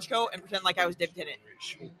like a trench coat and pretend like I was David Tennant.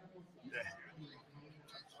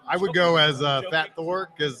 I would go as Fat Thor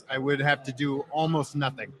because I would have to do almost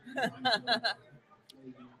nothing.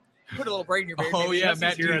 Put a little braid in your beard. Oh, maybe. yeah, Jesse's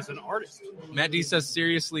Matt here D. as an artist. Matt D says,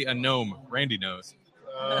 seriously, a gnome. Randy knows.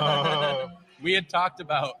 Oh. We had talked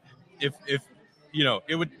about if you know,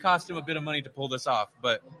 it would cost him a bit of money to pull this off,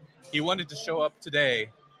 but he wanted to show up today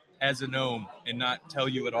as a gnome and not tell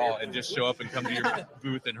you at all and just show up and come to your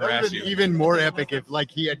booth and That would harass have you. been even more epic if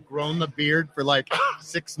like he had grown the beard for like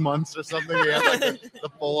 6 months or something. He had like the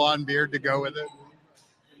full-on beard to go with it.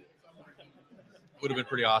 Would have been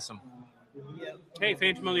pretty awesome. Hey,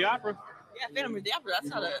 Phantom of the Opera. Yeah, Phantom of the Opera. That's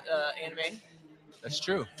not a anime. That's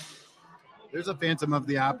true. There's a Phantom of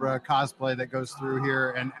the Opera cosplay that goes through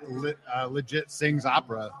here and legit sings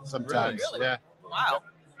opera sometimes. Really? Yeah, Wow.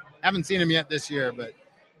 haven't seen him yet this year, but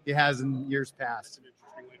he has in years past.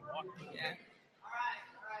 Yeah.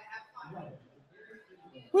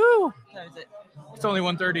 Woo! What time is it? It's only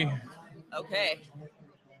 1:30. Okay.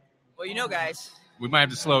 Well, you know, guys, We might have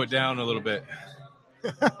to slow it down a little bit.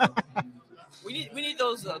 we need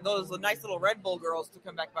those nice little Red Bull girls to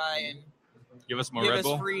come back by and Give us more give Red us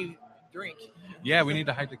Bull. free drink. Yeah, we need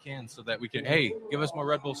to hide the cans so that we can. Hey, give us more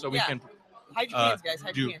Red Bull so we Yeah. can Hide your cans, guys.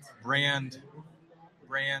 Hide your do cans. brand.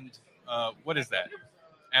 What is that?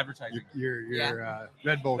 Advertising. Your Yeah.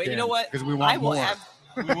 Red Bull But can. you know what? Because we I want will more.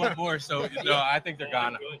 We want more, so no, I think they're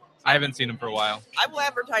gone. I haven't seen them for a while. I will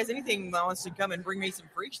advertise anything that wants to come and bring me some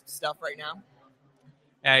free stuff right now.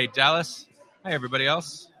 Hey, Dallas. Hey, everybody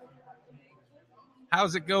else.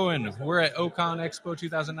 How's it going? We're at Ocon Expo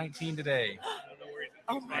 2019 today.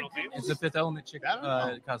 Oh my goodness. It's the Fifth Element chick I don't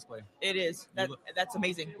know. cosplay. It is. That's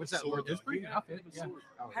amazing. What's that word? It's a pretty good outfit. Yeah.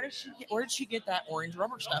 How did she get? Where did she get that orange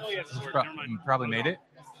rubber stuff? Oh, yeah, it's a sword. Pro- Never mind. probably made it.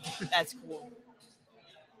 That's cool.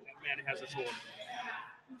 Man, it has a sword.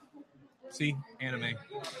 See, anime.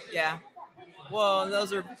 Yeah. Well,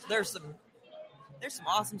 there's some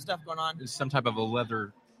awesome stuff going on. There's some type of a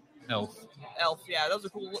leather elf. Elf, yeah, those are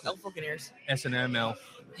cool elf looking ears. S&M elf.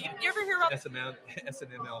 Do you ever hear about? S&M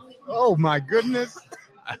elf. Oh my goodness,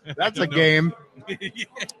 that's I a don't know. game, Do you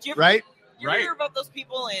ever, right? do you ever Right. hear about those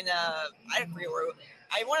people in? I forget where.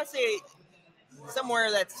 I want to say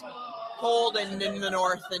somewhere that's cold and in the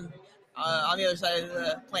north and on the other side of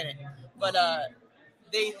the planet, but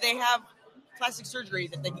they have plastic surgery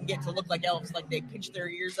that they can get to look like elves. Like they pinch their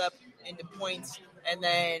ears up into points and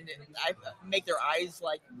then make their eyes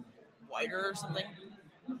like whiter or something.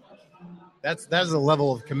 That is a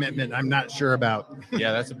level of commitment I'm not sure about.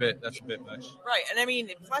 Yeah, that's a bit much. Right, and I mean,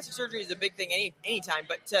 plastic surgery is a big thing anytime,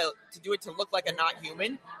 but to do it to look like a not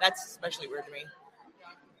human, that's especially weird to me.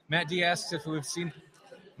 Matt D asks if we've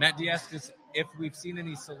seen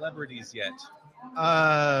any celebrities yet.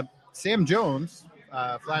 Sam Jones,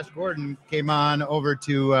 Flash Gordon, came on over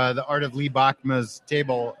to the Art of Lee Bachma's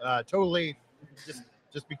table totally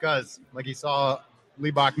just because, like, he saw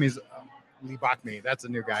Lee Bachmy, that's a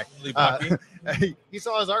new guy. Lee Bachmy? He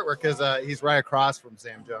saw his artwork because he's right across from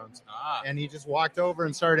Sam Jones. And he just walked over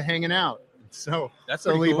and started hanging out. So That's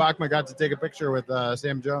so pretty Lee cool. Bachman got to take a picture with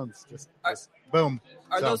Sam Jones. Just boom.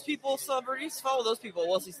 Are So- those people celebrities? Follow those people.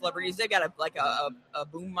 We'll see celebrities. They got a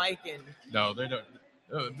boom mic and No, they don't.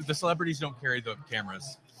 The celebrities don't carry the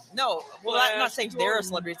cameras. no. Well, I'm not saying they're a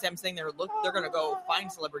celebrity. I'm saying they're going to go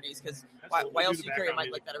find celebrities because why else do you carry a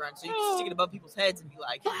mic like that around? So you can stick it above people's heads and be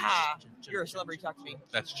like, you're a celebrity. Talk to me.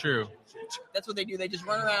 That's true. That's what they do. They just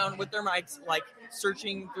run around with their mics, like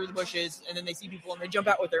searching through the bushes, and then they see people and they jump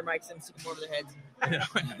out with their mics and stick them over their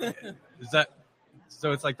heads. Is that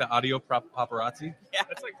so? It's like the audio paparazzi. Yeah.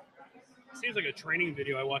 That's like seems like a training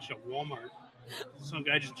video I watched at Walmart. Some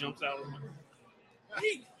guy just jumps out.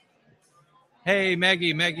 Hey,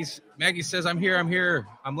 Maggie. Maggie says, I'm here.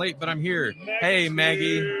 I'm late, but I'm here. Hey,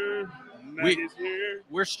 Maggie. Maggie's here.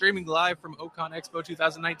 We're streaming live from Ocon Expo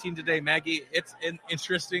 2019 today, Maggie. It's an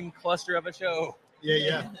interesting cluster of a show.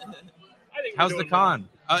 Yeah. I think How's we're the doing con?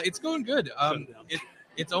 It's going good. Shut it down.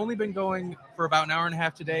 It's only been going for about an hour and a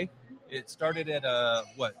half today. It started at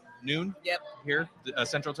noon? Yep. Here,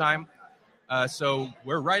 Central Time. So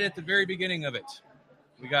we're right at the very beginning of it.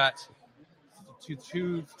 We got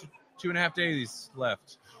two and a half days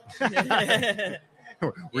left.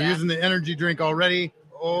 We're using the energy drink already.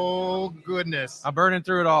 Oh goodness. I'm burning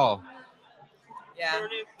through it all. Yeah. Burn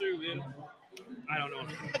it through it. I don't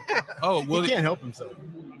know. Oh, He can't help himself.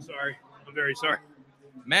 I'm sorry. I'm very sorry.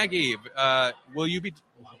 Maggie, will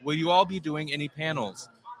you all be doing any panels?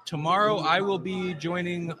 Tomorrow I will be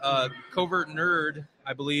joining Covert Nerd,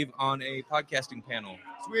 I believe, on a podcasting panel.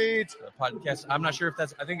 Sweet. Podcast. I'm not sure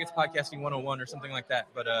if I think it's Podcasting 101 or something like that.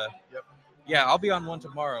 But Yep. yeah, I'll be on one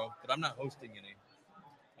tomorrow, but I'm not hosting any.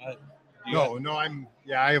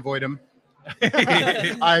 I avoid him.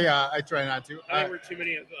 I try not to. I think we're too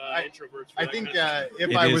many introverts. For I that think kind of stuff. if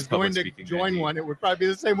It I is was going public to speaking, join Maggie. one, it would probably be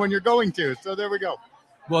the same one you're going to. So there we go.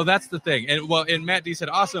 Well, that's the thing. And Matt D said,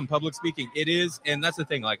 awesome, public speaking. It is, and that's the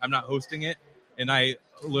thing. Like, I'm not hosting it, and I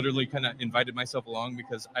literally kind of invited myself along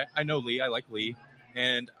because I know Lee. I like Lee,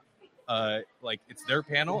 and it's their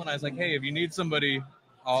panel, and I was like, hey, if you need somebody,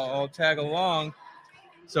 I'll tag along.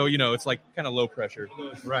 So, it's like kind of low pressure.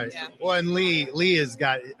 Right. Yeah. Well, and Lee has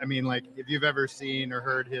got, I mean, like, if you've ever seen or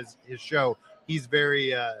heard his show, he's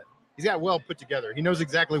very, he's got well put together. He knows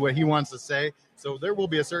exactly what he wants to say. So there will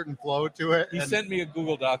be a certain flow to it. He And- sent me a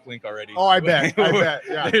Google Doc link already. Oh, I bet.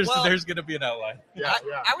 Yeah. There's going to be an outline. Yeah.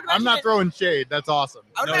 I would I'm imagine not that- three shade. That's awesome.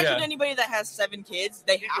 I would No, imagine yeah. anybody that has 7 kids,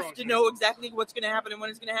 they Keep have going, to Ken. know exactly what's going to happen and when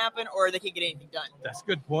it's going to happen, or they can't get anything done. That's a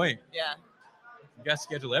good point. Yeah, You got to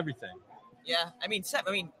schedule everything. yeah. I mean,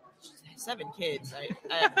 7 kids. I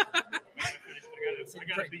I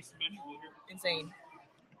gotta be symmetrical here. insane.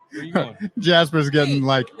 Where are you going? Jasper's getting,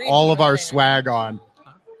 like, all of our swag on.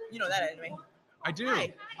 You know that anyway. I do.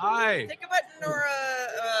 Hi. Hi. Take a button or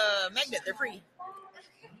a magnet. They're free.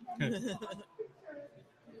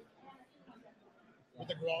 With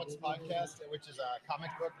the Grawlix podcast, which is a comic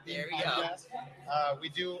book There we go. podcast, we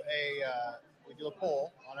do a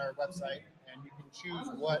poll on our website, and you can choose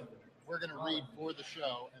what we're going to read for the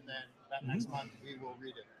show, and then that next month we will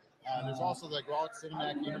read it. There's also the Grawlix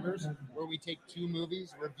Cinematic Universe, where we take 2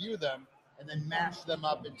 movies, review them, and then mash them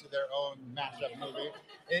up into their own mashup movie.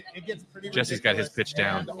 It gets pretty. Jesse's got his pitch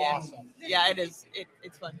down. and Yeah. Awesome. Yeah, it is.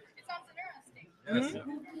 It's fun. It sounds interesting.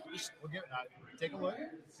 We'll give, take a look,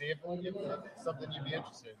 see if we'll give it something you'd be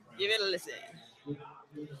interested in. Give it a listen.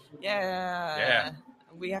 Yeah. Yeah.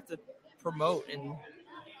 We have to promote, and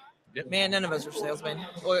Yep. man, none of us are salesmen.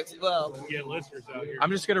 Well, Get listeners out here. I'm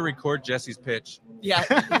just going to record Jesse's pitch, yeah.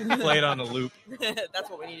 play it on a loop. That's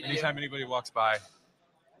what we need to do. Anytime anybody walks by,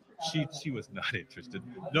 she was not interested.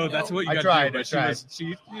 No, that's what you I got tried, to do. I But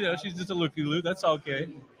tried. she's just a loopy loop. That's okay.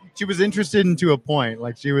 She was interested in to a point,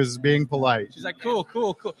 like she was being polite. She's like, cool.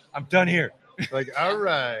 I'm done here. Like, all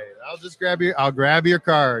right, I'll grab your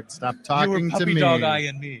card. Stop You talking were to puppy me. dog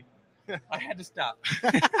eyeing me. I had to stop.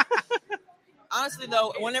 Honestly,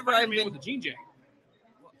 though, whenever I've with been, the jean jacket.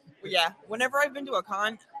 whenever I've been to a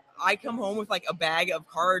con, I come home with like a bag of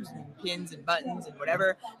cards and pins and buttons and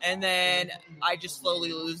whatever, and then I just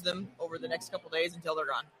slowly lose them over the next couple days until they're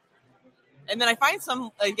gone. And then I find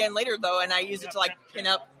some again later though, and I use it to like pin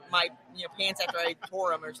up my pants after I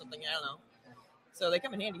tore them or something. I don't know. So they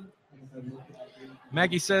come in handy.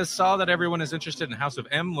 Maggie says, saw that everyone is interested in House of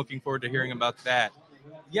M. Looking forward to hearing about that.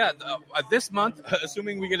 Yeah, this month,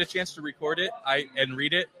 assuming we get a chance to record it and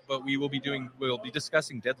read it, but we'll be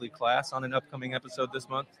discussing Deadly Class on an upcoming episode this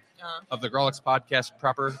month of the Grawlix podcast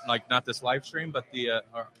proper, like not this live stream, but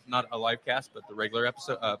not a live cast, but the regular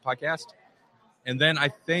episode podcast. And then I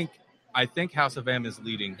think House of M is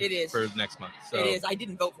leading. It is. For next month. So it is. I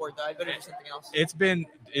didn't vote for it though. I voted for something else. It's been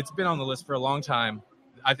on the list for a long time.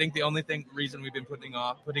 I think the only reason we've been putting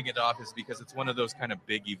it off is because it's one of those kind of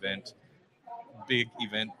big event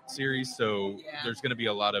series. So there's going to be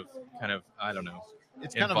a lot of kind of, I don't know.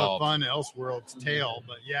 It's kind involved. of a fun Elseworlds tale,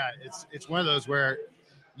 but yeah, it's one of those where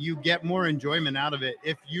you get more enjoyment out of it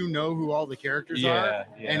if you know who all the characters are.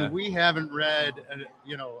 Yeah. And we haven't read,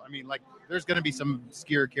 like there's going to be some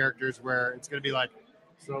obscure characters where it's going to be like,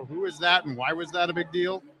 so who is that and why was that a big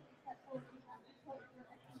deal?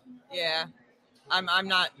 Yeah, I'm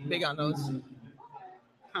not big on those.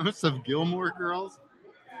 House of Gilmore Girls.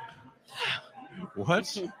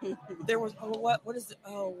 What? There was what is it?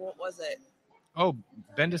 What was it? Oh,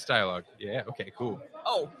 Bendis dialogue. Yeah. Okay. Cool.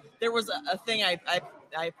 Oh, there was a thing I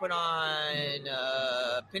put on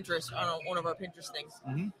Pinterest, on one of our Pinterest things,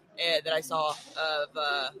 that I saw of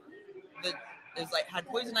that is like had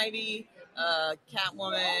Poison Ivy,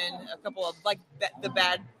 Catwoman, a couple of like the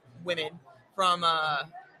bad women from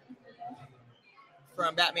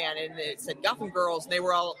Batman, and it said Gotham Girls, and they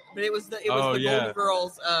were all, but it was the Golden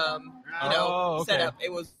Girls, okay. setup. It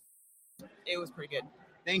was pretty good.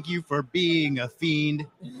 Thank you for being a fiend.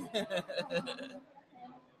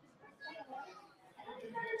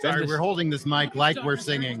 Sorry, we're holding this mic like we're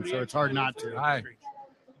singing, so it's hard not to. Hi.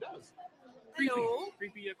 Hello.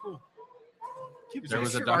 Creepy, yeah, cool. There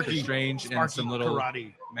was a Doctor Strange and some little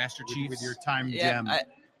karate Master Chiefs. with your time Yeah, gem. Hey,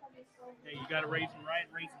 you got to raise them right,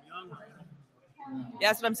 raise them young. yeah,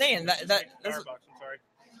 that's what I'm saying. That's Starbucks, I'm sorry.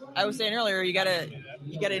 I was saying earlier. You gotta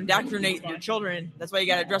indoctrinate your children. That's why you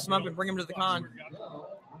gotta dress them up and bring them to the con.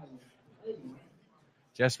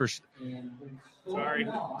 Jasper Sorry.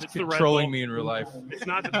 It's the Red trolling Bull. me in real life. It's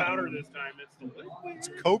not the powder this time. It's the liquid. It's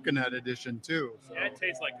coconut edition too. So. Yeah, it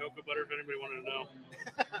tastes like cocoa butter if anybody wanted to know.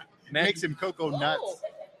 Makes him cocoa nuts. Oh,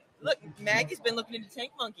 look, Maggie's been looking into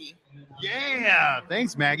Tank Monkey. Yeah,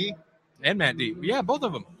 thanks, Maggie. And Matt D. Yeah, both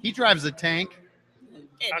of them. He drives a tank.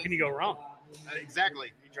 How can you go wrong?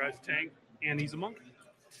 Exactly. He drives a tank, and he's a monkey.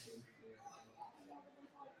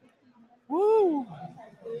 Woo!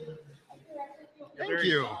 You're Thank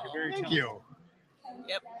you. You're very Thank talented. you.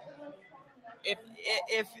 Yep.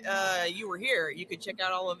 If you were here, you could check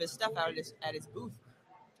out all of his stuff out at his booth.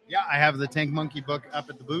 Yeah, I have the Tank Monkey book up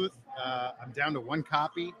at the booth. I'm down to one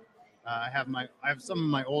copy. I have some of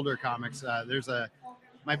my older comics.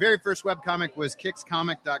 My very first webcomic was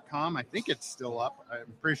kickscomic.com. I think it's still up.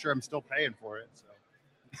 I'm pretty sure I'm still paying for it. So.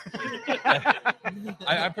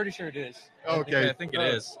 I'm pretty sure it is. Okay. I think it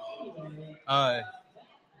is.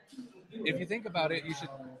 If you think about it, you should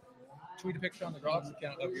tweet a picture on the Grawlix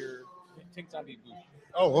account of your Tink Zombie booth.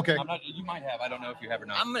 Oh, okay. You might have. I don't know if you have or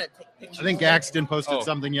not. I'm gonna take pictures. I think Axton posted Oh.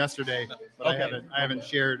 something yesterday, but Okay. I haven't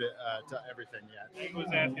shared it to everything yet. He was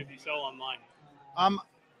asking if you sell online.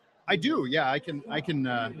 I do. Yeah, I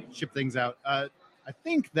can ship things out. I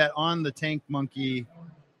think that on the Tank Monkey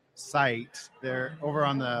site, there over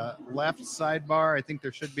on the left sidebar, I think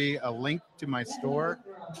there should be a link to my store.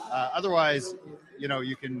 Otherwise, you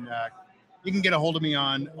can get a hold of me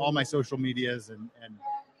on all my social medias, and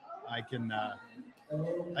I can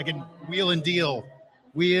wheel and deal.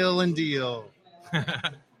 You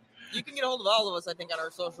can get a hold of all of us, I think, on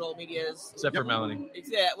our social medias. Except for Melanie.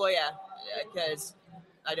 Because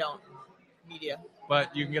I don't media.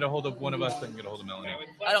 But you can get a hold of one of us that can get a hold of Melanie.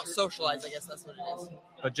 I don't socialize. I guess that's what it is.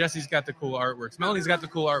 But Jesse's got the cool artworks. Melanie's got the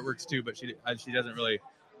cool artworks too, but she doesn't really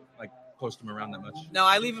post them around that much. No,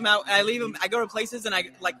 I leave them out. I go to places and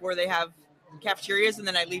I like where they have cafeterias, and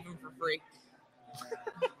then I leave them for free.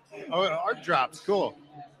 Oh, art drops. Cool.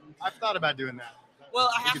 I've thought about doing that.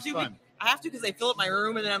 Well, I think have it's to. fun. I have to because they fill up my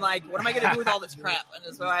room, and then I'm like, what am I going to do with all this crap?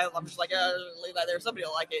 And so I'm just like, leave that there. Somebody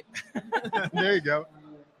will like it. There you go.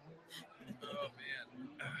 Oh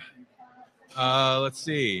man. Let's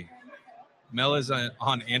see. Mel is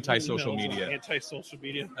on anti-social media. Anti-social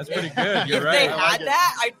media. That's pretty good. You're If right. they I like had it.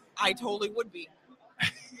 that, I totally would be.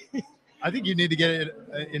 I think you need to get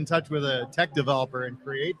in touch with a tech developer and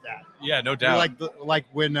create that. Yeah, no doubt. Like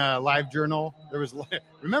when LiveJournal, there was.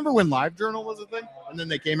 Remember when LiveJournal was a thing, and then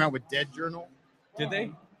they came out with DeadJournal? Did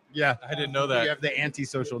they? Yeah, I didn't know you that. have the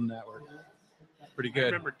anti-social network. Pretty I good.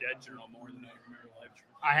 remember Dead Journal more than I remember Live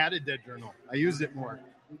Journal. I had a DeadJournal. I used it more.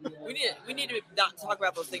 We need to not talk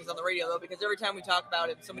about those things on the radio though, because every time we talk about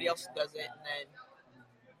it, somebody else does it, and then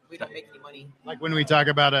we don't make any money. Like when we talk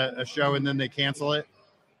about a show and then they cancel it.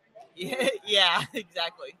 Yeah,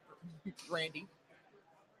 exactly. Randy.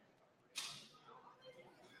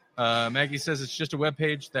 Maggie says it's just a web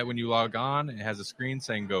page that when you log on, it has a screen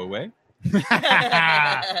saying "Go away."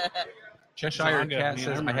 Cheshire Zonga, Cat man,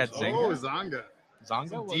 says I'm I had sorry. Oh, Zynga. Zonga.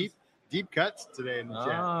 Zonga was? Deep cuts today in the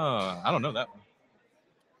chat. Oh, I don't know that one.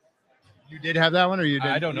 You did have that one, or you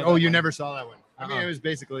didn't? I don't know Oh, that you one. never saw that one. I mean, Uh-uh. it was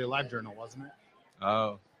basically a live journal, wasn't it?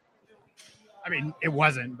 Oh, I mean, it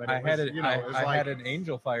wasn't, but I it had was, it. you know, it was like, had an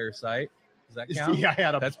Angel Fire site. Does that count?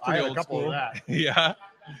 yeah, That's I pretty had a old couple school. of that. Yeah.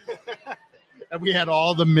 And we had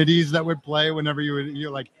all the midis that would play whenever you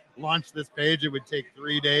like launch this page. It would take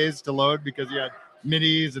 3 days to load because you had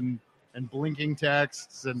midis and blinking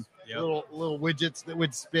texts and Yep. little widgets that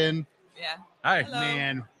would spin. Yeah. Hi. Hello.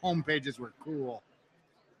 Man, home pages were cool.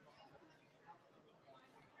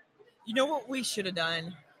 You know what we should have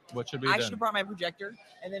done? What should be I done? should have brought my projector,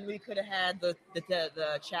 and then we could have had the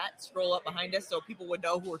chat scroll up behind us so people would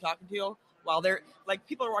know who we're talking to while they're like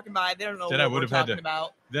people are walking by. They don't know Then I what would we're have had talking to-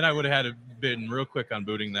 about. Then I would have had to been real quick on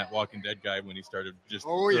booting that Walking Dead guy when he started just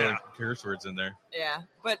Oh, throwing yeah. curse words in there. Yeah,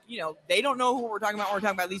 but they don't know who we're talking about. We're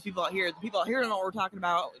talking about these people out here. The people out here don't know what we're talking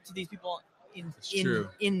about to these people It's true.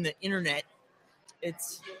 in the internet.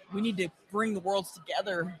 We need to bring the worlds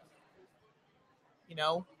together.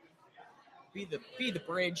 Be the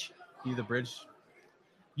bridge. Be the bridge.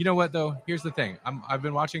 You know what though? Here's the thing. I've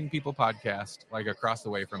been watching people podcast like across the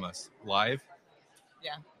way from us live.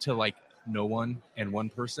 Yeah. To like no one and one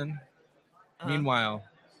person. Uh-huh. Meanwhile,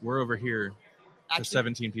 we're over here to Actually,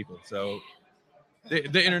 17 people. So the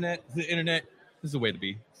internet is the way to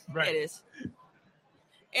be. It is.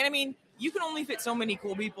 And I mean, you can only fit so many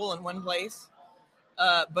cool people in one place.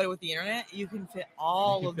 But with the internet, you can fit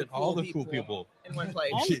all of the cool people in one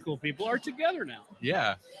place. All the cool people are together now.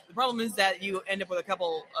 Yeah. The problem is that you end up with a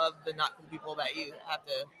couple of the not cool people that you have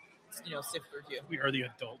to, sift through too. We are the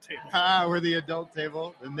adult table. We're the adult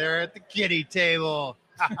table, and they're at the kiddie table.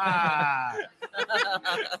 Ha ha!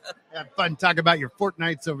 Have fun talking about your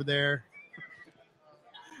Fortnites over there.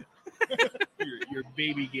 your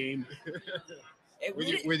baby game.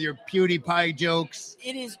 With your PewDiePie jokes.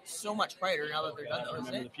 It is so much quieter now that they're done, though, isn't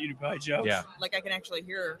Remember it? the PewDiePie jokes? Yeah. Like I can actually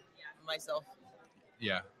hear myself.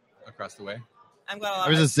 Yeah. Across the way. I'm glad. I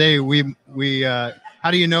was just say we how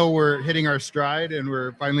do you know we're hitting our stride and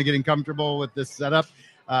we're finally getting comfortable with this setup?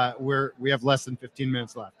 We have less than 15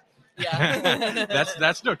 minutes left. Yeah.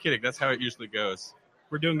 That's no kidding. That's how it usually goes.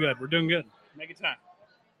 We're doing good. Make it time.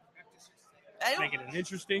 I Make it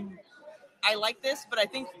interesting. I like this, but I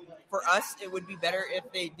think for us it would be better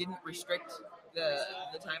if they didn't restrict the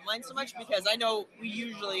timeline so much because I know we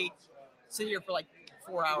usually sit here for like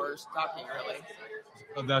 4 hours talking really.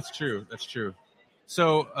 Oh, that's true.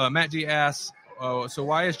 So Matt D asks, so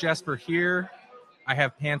why is Jasper here? I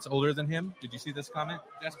have pants older than him. Did you see this comment,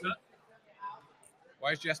 Jasper?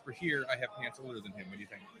 Why is Jasper here? I have pants older than him. What do you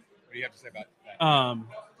think? What do you have to say about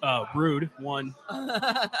that? Rude. 1,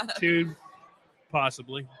 2,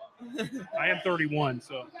 possibly. I am 31,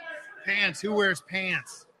 so Pants. Who wears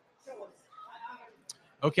pants?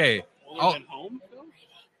 Okay. older than home.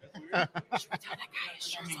 Tell that guy his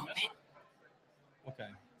shirt's open. Okay.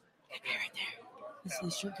 That guy right there.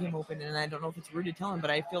 His shirt came open, and I don't know if it's rude to tell him,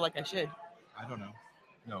 but I feel like I should. I don't know.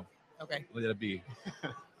 No. Okay. Let it be.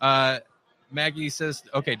 Maggie says,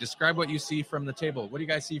 okay, describe what you see from the table. What do you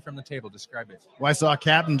guys see from the table? Describe it. Well, I saw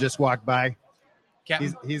Captain just walk by.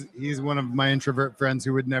 Captain? He's one of my introvert friends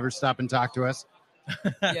who would never stop and talk to us.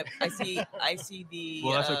 Yep. I see the.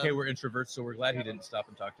 Well, that's okay. We're introverts, so we're glad he didn't stop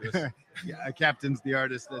and talk to us. Yeah, Captain's the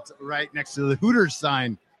artist that's right next to the Hooters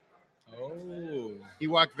sign. Oh. He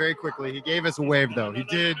walked very quickly. He gave us a wave, though. He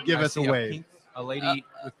did give I us a see wave. A lady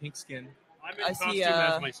with pink skin. I'm in I see, costume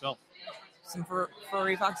as myself. some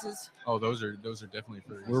furry foxes. Oh, those are definitely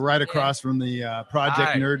furries. We're right across from the Project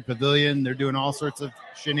Hi. Nerd Pavilion. They're doing all sorts of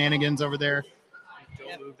shenanigans over there.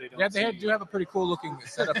 Don't move, they don't Yeah, they see do have a pretty cool looking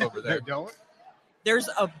setup over there. Don't? There's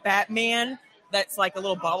a Batman that's like a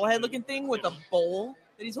little bobblehead looking thing with a bowl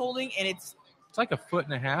that he's holding, and it's It's like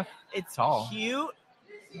 1.5 feet. it's Tall. cute,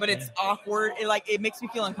 but it's awkward. It makes me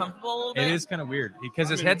feel uncomfortable a little bit. It is kind of weird because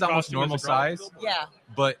his I'm in head's almost costume as a normal Grawlix size, billboard. Yeah,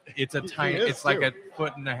 but it's a It tiny. is, It's like too.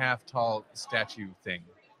 1.5 feet tall statue thing,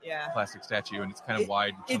 yeah. plastic statue, and it's kind of It-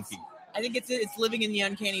 wide, and it's- chunky. I think it's living in the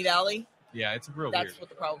uncanny valley. Yeah, it's real That's weird. what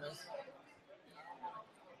the problem is.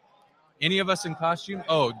 Any of us in costume?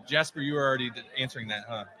 Oh, Jasper, you were already answering that,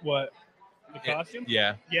 huh? What? The costume?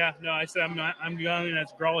 Yeah. Yeah, no, I said I'm going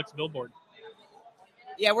as Grawlix billboard.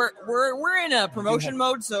 Yeah, we're in a promotion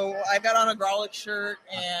mode, so I got on a Grawlix shirt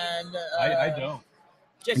and I don't.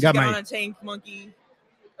 Jesse I got got my- on a tank monkey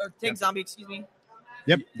or tank zombie, excuse me.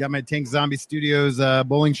 Yep, got my Tank Zombie Studios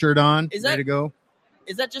bowling shirt on. Is ready to go?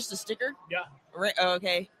 Is that just a sticker? Yeah. Right. Oh,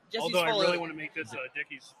 okay. Jesse's Although I full really of- want to make this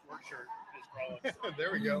Dickie's work shirt as Grawlix.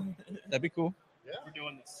 There we go. That'd be cool. We're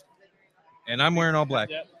doing this. And I'm wearing all black.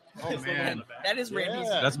 Yep. Oh, This little man. on the back. That is Randy's.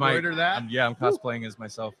 Yeah. That's my. Embroider that? I'm cosplaying as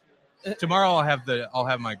myself. Tomorrow I'll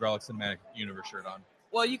have my Grawlix Cinematic Universe shirt on.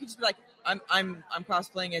 Well, you could just be like, I'm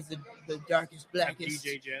cosplaying as the darkest, blackest.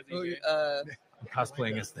 DJ Jazzy. I'm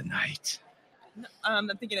cosplaying as the Knight. I'm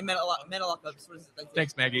thinking of Metalocalypse. What is it? Like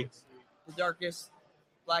Thanks, Maggie. the darkest,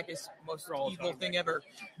 blackest, most For all evil time. thing ever.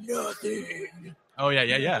 Nothing. Oh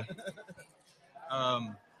yeah.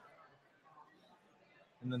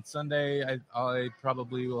 And then Sunday, I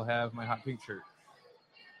probably will have my hot pink shirt.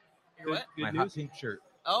 Your what? Good my news. hot pink shirt.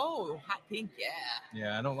 Oh, hot pink. Yeah.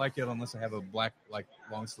 Yeah, I don't like it unless I have a black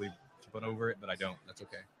long sleeve to put over it, but I don't. That's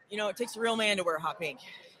okay. You know, it takes a real man to wear hot pink.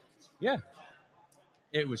 Yeah.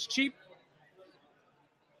 It was cheap.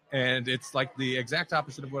 And it's like the exact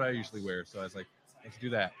opposite of what I usually wear. So I was like, let's do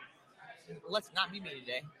that. Let's not be me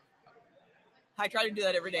today. I try to do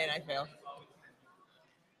that every day and I fail.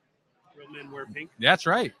 Real men wear pink. That's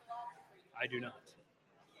right. I do not.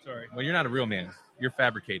 Sorry. Well, you're not a real man. You're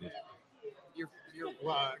fabricated. You're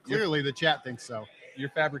Well, clearly the chat thinks so. You're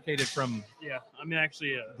fabricated from Yeah, I'm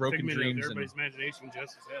actually a Broken figment dreams of everybody's imagination.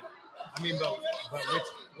 Just said. I mean, but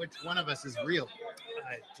which one of us is real?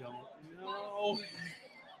 I don't know.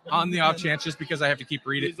 on the off chance, just because I have to keep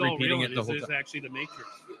It's all repeating real. it the whole This is time. actually the Matrix.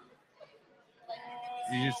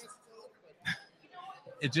 You just,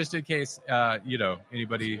 it's just in case,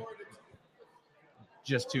 anybody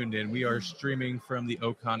just tuned in. We are streaming from the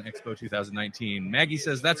Ocon Expo 2019. Maggie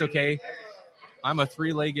says, that's okay. I'm a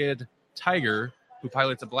three-legged tiger who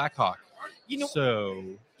pilots a Black Hawk. You know, So,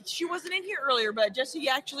 she wasn't in here earlier, but Jesse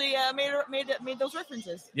actually made those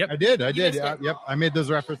references. I did. You missed it. Yep, I made those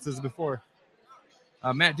references before.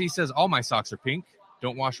 Matt D says, all my socks are pink.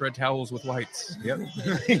 Don't wash red towels with whites. Yep,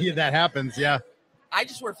 yeah, that happens. Yeah, I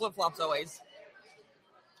just wear flip flops always.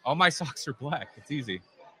 All my socks are black. It's easy.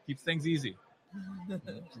 Keeps things easy.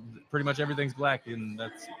 Pretty much everything's black, and you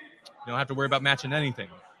don't have to worry about matching anything.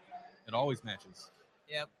 It always matches.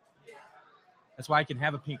 Yep. That's why I can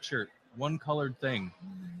have a pink shirt, one colored thing,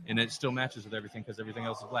 and it still matches with everything because everything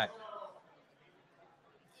else is black.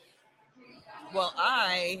 Well,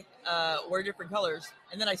 I wear different colors,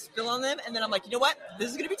 and then I spill on them, and then I'm like, you know what? This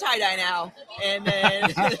is gonna be tie dye now, and then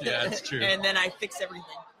Yeah, that's true. And then I fix everything.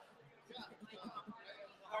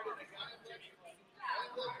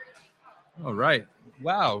 All right.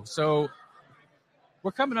 Wow. So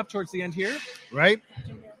we're coming up towards the end here. right.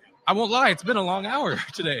 I won't lie. It's been a long hour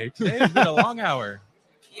today. Today's been a long hour.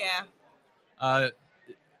 Yeah.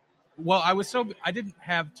 Well, I didn't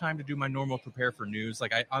have time to do my normal prepare for news.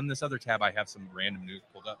 Like on this other tab, I have some random news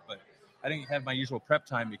pulled up, but I didn't have my usual prep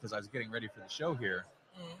time because I was getting ready for the show here.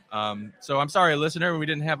 So I'm sorry, listener, we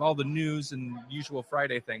didn't have all the news and usual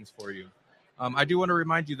Friday things for you. I do want to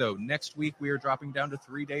remind you, though, next week we are dropping down to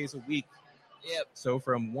 3 days a week. Yep. So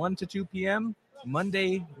from 1 to 2 p.m.,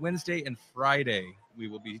 Monday, Wednesday, and Friday, we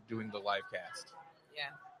will be doing the live cast. Yeah.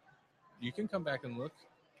 You can come back and look.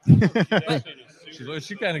 Actually,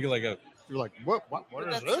 She kind of like a You're like, what But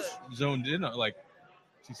is that's this? zoned in, like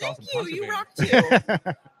she saw Thank some you. You Pennsylvania.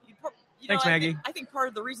 rock too. Thanks, Maggie. I think part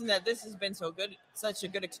of the reason that this has been such a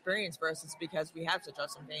good experience for us is because we have such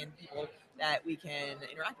awesome fan people that we can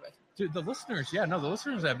interact with. Dude, the listeners, the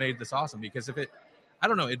listeners have made this awesome because I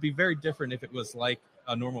don't know, it'd be very different if it was like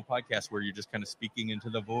a normal podcast where you're just kind of speaking into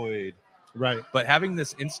the void. Right. But having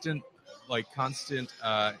this instant, constant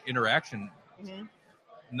interaction, Mm-hmm.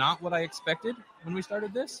 not what I expected when we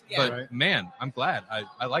started this. Yeah. But Right. man, I'm glad.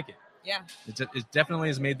 I like it. Yeah. It definitely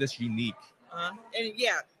has made this unique. And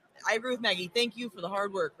yeah, I agree with Maggie. Thank you for the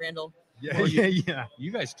hard work, Randall. Yeah, Well, yeah.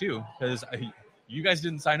 You guys too, because you guys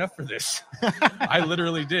didn't sign up for this. I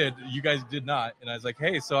literally did. You guys did not. And I was like,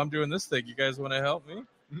 hey, so I'm doing this thing. You guys want to help me?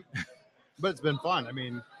 But it's been fun. I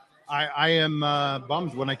mean, I am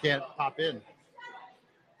bummed when I can't pop in.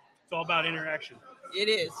 it's all about interaction. It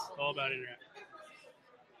is. It's all about interaction.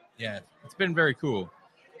 Yeah, it's been very cool.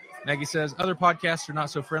 Maggie says, other podcasts are not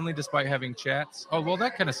so friendly despite having chats. Oh, well,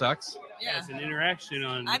 that kind of sucks. Yeah. It's an interaction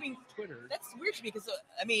on I mean, Twitter. that's weird to me because,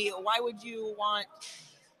 why would you want...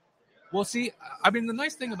 Well, see, I mean, the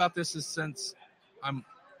nice thing about this is since I'm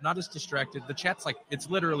not as distracted, the chat's it's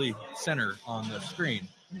literally center on the screen.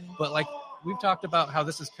 But we've talked about how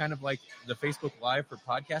this is kind of like the Facebook Live for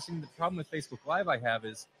podcasting. The problem with Facebook Live I have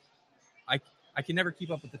is I can never keep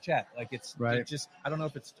up with the chat. It's Right. it just, I don't know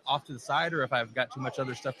if it's off to the side or if I've got too much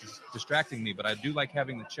other stuff distracting me, but I do like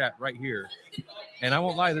having the chat right here. And I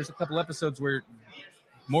won't lie, there's a couple episodes where,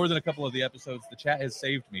 more than a couple of the episodes, the chat has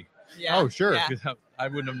saved me. Yeah. Oh, sure. Yeah. I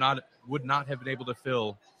would not have been able to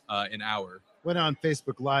fill an hour. Went on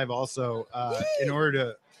Facebook Live also. In order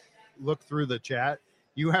to look through the chat,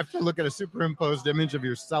 you have to look at a superimposed image of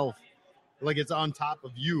yourself. It's on top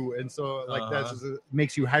of you. And so that just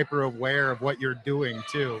makes you hyper aware of what you're doing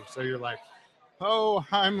too. So you're like, oh,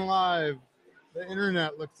 I'm live. The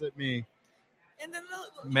internet looks at me. And then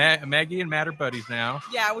Maggie and Matt are buddies now.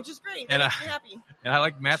 yeah, which is great. And That makes me happy. And I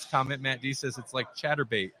like Matt's comment. Matt D says it's like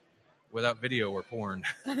chatterbait without video or porn,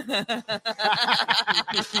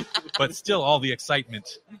 but still all the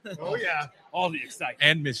excitement Oh yeah. All the excitement.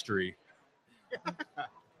 and mystery.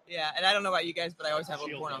 Yeah, and I don't know about you guys, but I always have a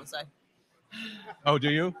little porn on the side. Oh, do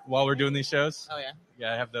you? While we're doing these shows? Oh yeah.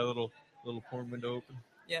 Yeah, I have that little porn window open.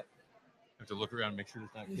 Yep. I have to look around and make sure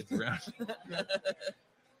there's not kids around.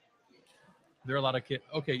 There are a lot of kids.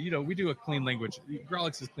 Okay, we do a clean language.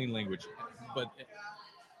 Grawlix is clean language, but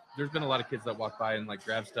there's been a lot of kids that walk by and like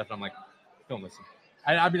grab stuff. And I'm like, don't listen.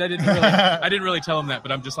 I didn't really tell them that,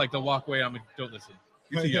 but I'm just like, they'll walk away. I'm like, don't listen.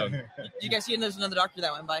 You're too young. You guys see there's another doctor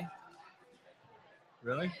that went by?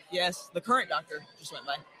 Really? Yes, the current doctor just went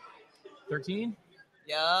by. 13?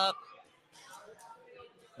 Yup.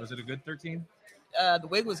 Was it a good 13? The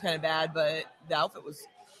wig was kind of bad, but the outfit was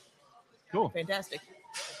Cool. fantastic.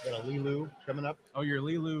 Got a Lilu coming up. Oh, your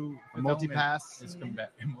Lilu Multi-pass. is coming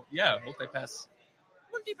back. Yeah, multi-pass.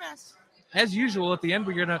 Multi-pass. As usual, at the end,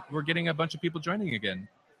 we're getting a bunch of people joining again.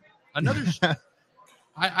 Another.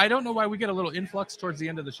 I don't know why we get a little influx towards the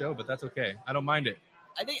end of the show, but that's okay. I don't mind it.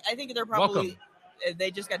 I think they're probably Welcome.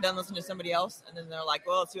 They just got done listening to somebody else, and then they're like,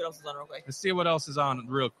 "Well, let's see what else is on real quick." Let's see what else is on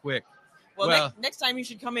real quick. Well, next time you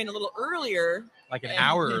should come in a little earlier, like an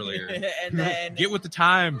hour earlier, and then get with the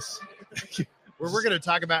times. Where we're going to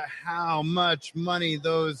talk about how much money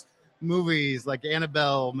those movies like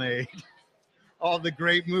Annabelle made. All the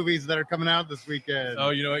great movies that are coming out this weekend. Oh,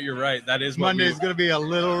 you know what? You're right. That is what Monday's going to be a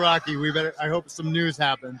little rocky. I hope some news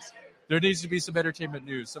happens. There needs to be some entertainment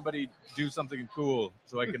news. Somebody do something cool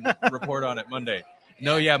so I can report on it Monday.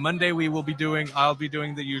 No, yeah, Monday I'll be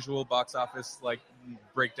doing the usual box office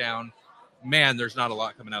breakdown. Man, there's not a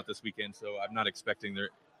lot coming out this weekend, so I'm not expecting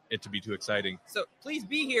it to be too exciting. So please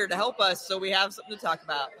be here to help us so we have something to talk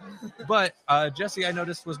about. But Jesse, I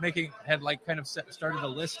noticed, had started a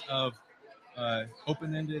list of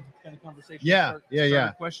open-ended kind of conversations.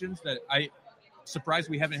 Yeah. Questions that I surprised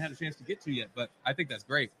we haven't had a chance to get to yet, but I think that's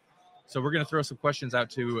great. So we're going to throw some questions out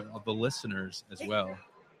to the listeners as well.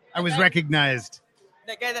 I was recognized.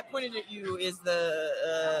 That guy that pointed at you is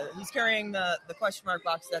he's carrying the question mark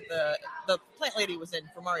box that the plant lady was in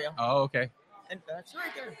for Mario. Oh, okay. And that's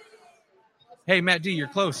right there. Hey, Matt D, you're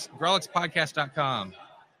close. Grawlixpodcast.com.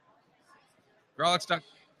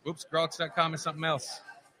 Grawlix.com is something else.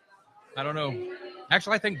 I don't know.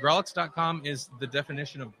 Actually, I think Grawlix.com is the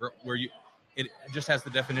definition of it just has the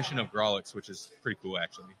definition of Grawlix, which is pretty cool,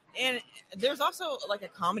 actually. And there's also like a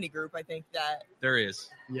comedy group, I think, that there is.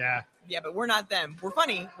 Yeah. Yeah, but we're not them. We're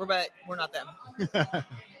funny, but we're not them.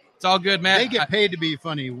 It's all good, Matt. They get paid to be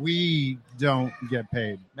funny. We don't get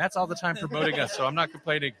paid. Matt's all the time promoting us, so I'm not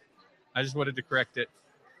complaining. I just wanted to correct it.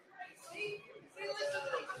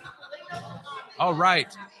 All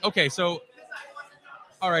right. Okay, so,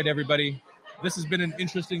 all right, everybody. This has been an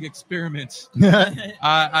interesting experiment.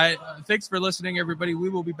 Thanks for listening, everybody. We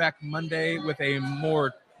will be back Monday with a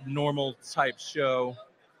more normal type show.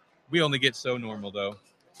 We only get so normal, though.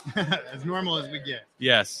 As normal as we get.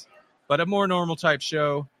 Yes, but a more normal type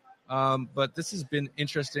show. But this has been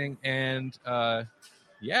interesting, and can't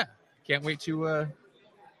wait to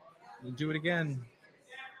do it again.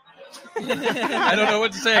 I don't know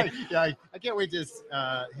what to say. I can't wait to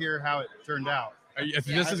hear how it turned out.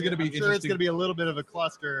 This is going to be interesting. Sure, it's going to be a little bit of a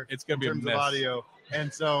cluster. It's going to be in terms a mess of audio,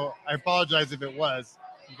 and so I apologize if it was,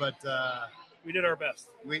 but we did our best.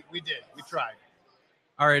 We did. We tried.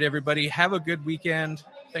 All right, everybody. Have a good weekend.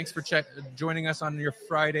 Thanks for joining us on your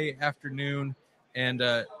Friday afternoon, and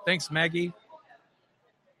thanks, Maggie.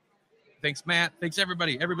 Thanks, Matt. Thanks,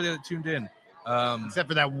 everybody that tuned in. Except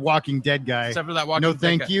for that Walking Dead guy. Except for that Walking No, Dead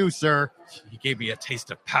thank guy. you, sir. He gave me a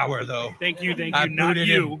taste of power, though. Thank you. I Not booted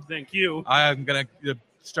you. him. Thank you. I'm going to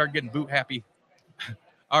start getting boot happy.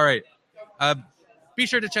 All right. Be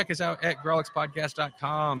sure to check us out at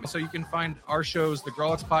grawlixpodcast.com so you can find our shows, the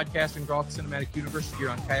Grawlix Podcast and Grawlix Cinematic Universe,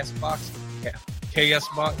 here on KSBox,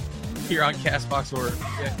 here on CastBox, or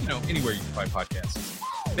anywhere you can find podcasts.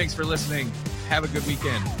 Thanks for listening. Have a good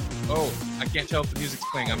weekend. Oh, I can't tell if the music's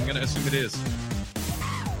playing. I'm going to assume it is.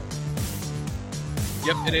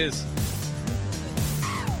 Yep, it is.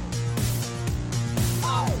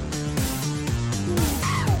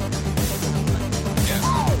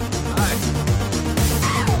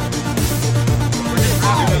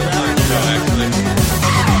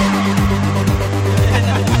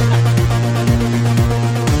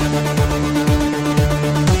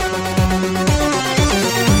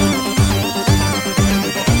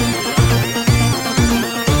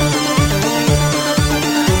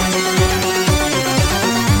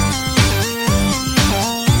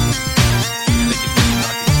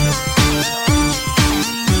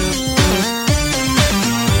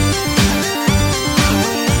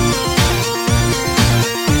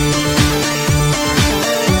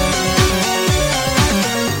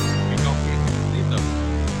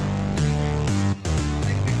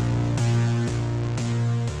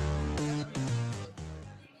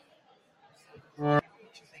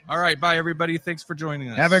 All right, bye everybody. Thanks for joining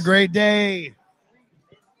us. Have a great day.